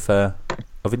 range of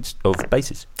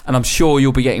basses. And I'm sure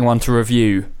you'll be getting one to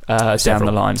review down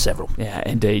the line. Several. Yeah,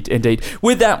 indeed.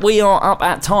 With that, we are up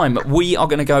at time. We are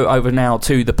going to go over now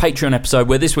to the Patreon episode,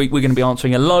 where this week we're going to be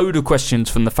answering a load of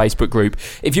questions from the Facebook group.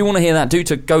 If you want to hear that,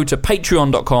 go to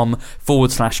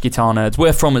patreon.com/Guitar Nerds,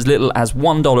 where from as little as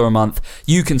 $1 a month,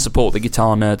 you can support the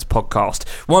Guitar Nerds podcast.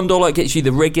 $1 gets you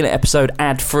the regular episode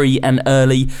ad-free and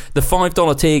early. The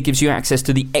 $5 tier gives you access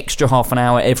to the extra half an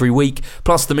hour every week,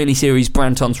 plus the mini-series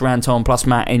Branton's Ranton, plus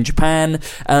Matt in Japan.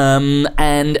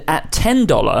 And at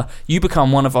 $10, you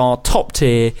become one of our top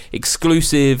tier,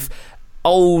 exclusive,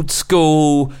 old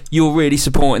school, you're really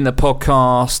supporting the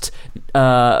podcast,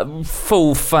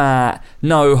 full fat,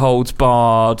 no holds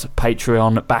barred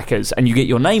Patreon backers, and you get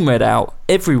your name read out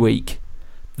every week.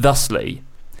 Thusly,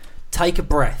 take a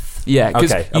breath. Yeah,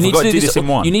 because okay, you need to do this in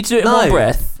one. You need to do it in one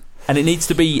breath, and it needs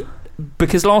to be,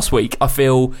 because last week I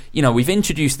feel we've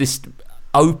introduced this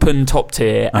open top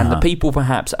tier, and the people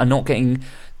perhaps are not getting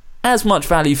as much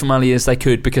value for money as they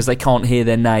could because they can't hear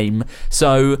their name.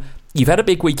 So you've had a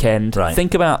big weekend. Right.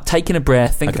 Think about taking a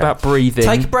breath. Think about breathing.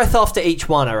 Take a breath after each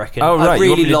one, I reckon. Oh, right. Really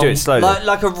You want me to long, do it slowly?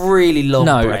 like a really long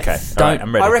breath. Okay. Don't. Right,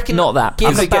 I'm ready. I reckon not that. Give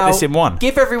I'm going to get this in one.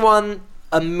 Give everyone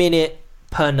a minute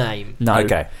per name. No.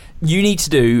 Okay. You need to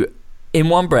do in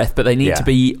one breath, but they need to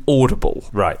be audible.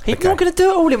 Right. He's not going to do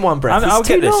it all in one breath. I'll It's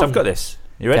too get this. long. I've got this.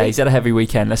 You ready? Okay, he's had a heavy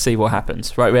weekend. Let's see what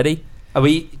happens. Right, ready? Are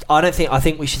we? I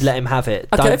think we should let him have it.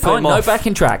 Okay, Don't put fine. him No off.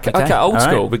 backing track. Okay, old All right,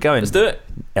 school. we're going. Let's do it.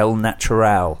 El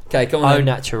Natural. Okay, come on. Au then.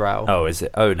 natural. Oh, is it?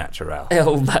 Oh, Natural.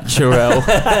 El Natural.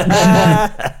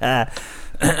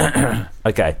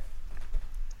 Okay.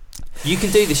 You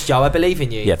can do this, Joe. I believe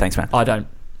in you. Yeah, thanks, man. I don't.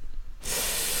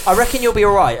 I reckon you'll be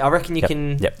all right. I reckon you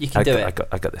can. Yep. You can do it.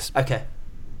 I got this. Okay.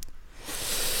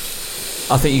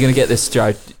 I think you're going to get this,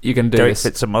 Joe. You're going to do Derek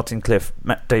this. Fitzer, Martin Cliff,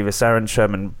 Matt Davis, Aaron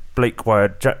Sherman, Blake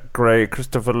Wyatt, Jack Gray,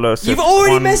 Christopher Lewis. You've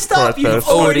already messed up. You've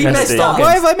already messed up.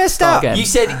 Why have I messed up? Again. You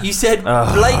said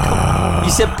Blake.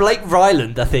 You said Blake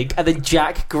Ryland, I think, and then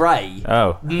Jack Gray.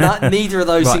 Oh. Neither of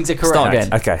those Right, things are correct. start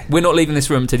again. Okay. We're not leaving this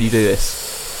room until you do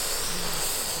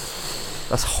this.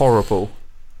 That's horrible.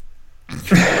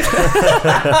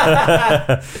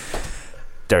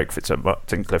 Derek Fitzer,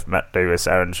 Martin Cliff, Matt Davis,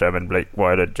 Aaron Sherman, Blake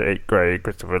Wyatt, Jake Gray,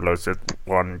 Christopher Lewis,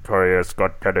 Juan Correa,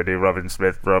 Scott Kennedy, Robin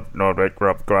Smith, Rob Nordwick,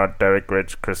 Rob Grant, Derek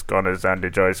Rich, Chris Connors, Andy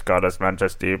Joyce, Carlos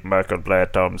Manchester, Steve Merkel, Blair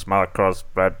Toms, Mark Cross,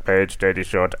 Brad Page, JD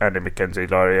Short, Andy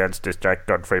McKenzie, Laurie Anstis, Jack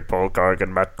Godfrey, Paul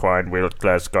Corrigan, Matt Quine, Will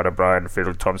Clare, Scott O'Brien,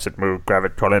 Phil Thompson, Move,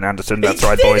 Gravit, Colin Anderson. That's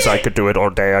right, boys. I could do it all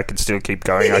day. I can still keep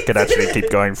going. I could actually keep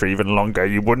going for even longer.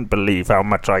 You wouldn't believe how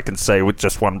much I can say with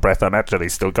just one breath. I'm actually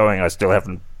still going. I still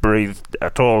haven't breathed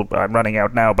at all. I'm running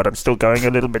out now, but I'm still going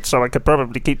a little bit, so I could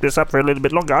probably keep this up for a little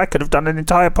bit longer. I could have done an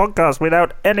entire podcast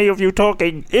without any of you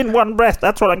talking in one breath.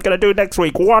 That's what I'm going to do next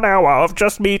week. 1 hour of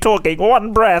just me talking,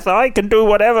 one breath. I can do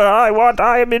whatever I want.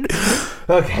 I am in...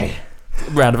 Okay.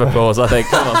 Round of applause, I think.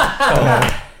 Come on.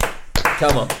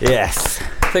 Come on. Yes.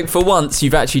 I think for once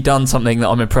you've actually done something that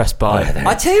I'm impressed by.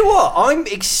 I tell you what, I'm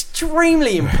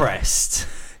extremely impressed.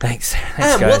 Thanks.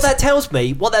 And guys. what that tells me,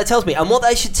 and what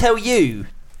that should tell you,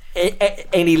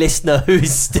 any listener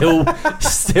who's still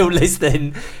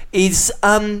listening, is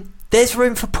there's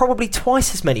room for probably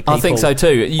twice as many people. I think so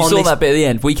too. You saw that bit at the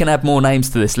end. We can add more names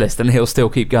to this list, and he'll still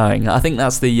keep going. I think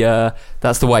that's the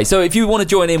way. So if you want to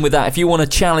join in with that, if you want to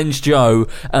challenge Joe,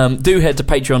 do head to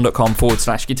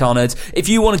patreon.com/Guitar Nerds. If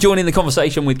you want to join in the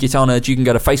conversation with Guitar Nerds, you can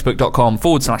go to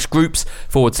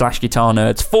facebook.com/groups/Guitar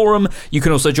Nerds forum. You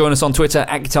can also join us on Twitter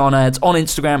at Guitar Nerds, on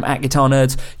Instagram at Guitar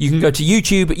Nerds. You can go to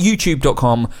YouTube,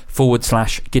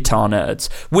 youtube.com/Guitar Nerds.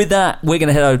 With that, we're going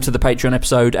to head over to the Patreon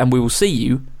episode, and we will see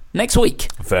you next week.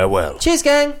 Farewell. Cheers,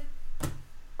 gang.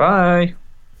 Bye.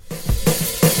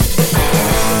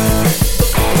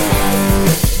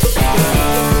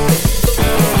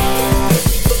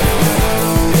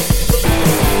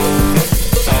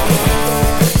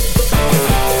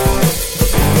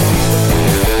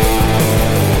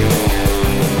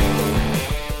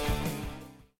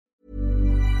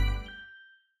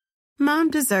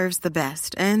 deserves the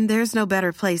best, and there's no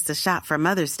better place to shop for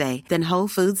Mother's Day than Whole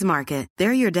Foods Market.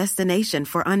 They're your destination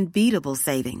for unbeatable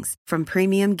savings, from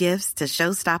premium gifts to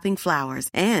show-stopping flowers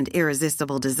and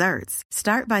irresistible desserts.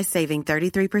 Start by saving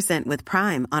 33% with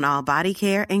Prime on all body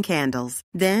care and candles.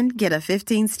 Then get a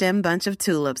 15-stem bunch of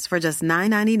tulips for just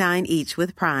 $9.99 each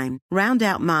with Prime. Round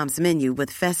out Mom's menu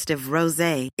with festive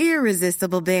rosé,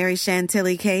 irresistible berry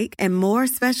chantilly cake, and more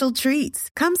special treats.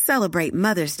 Come celebrate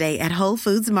Mother's Day at Whole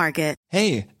Foods Market.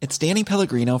 Hey, it's Danny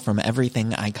Pellegrino from Everything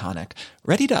Iconic.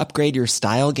 Ready to upgrade your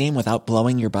style game without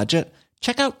blowing your budget?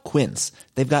 Check out Quince.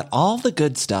 They've got all the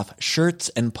good stuff, shirts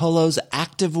and polos,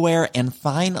 activewear, and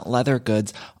fine leather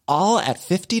goods, all at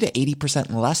 50 to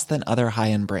 80% less than other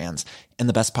high-end brands. And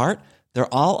the best part?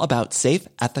 They're all about safe,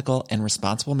 ethical, and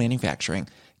responsible manufacturing.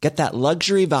 Get that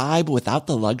luxury vibe without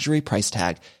the luxury price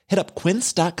tag. Hit up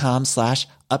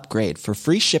quince.com/upgrade for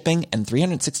free shipping and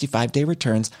 365-day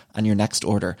returns on your next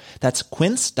order. That's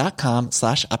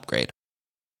quince.com/upgrade.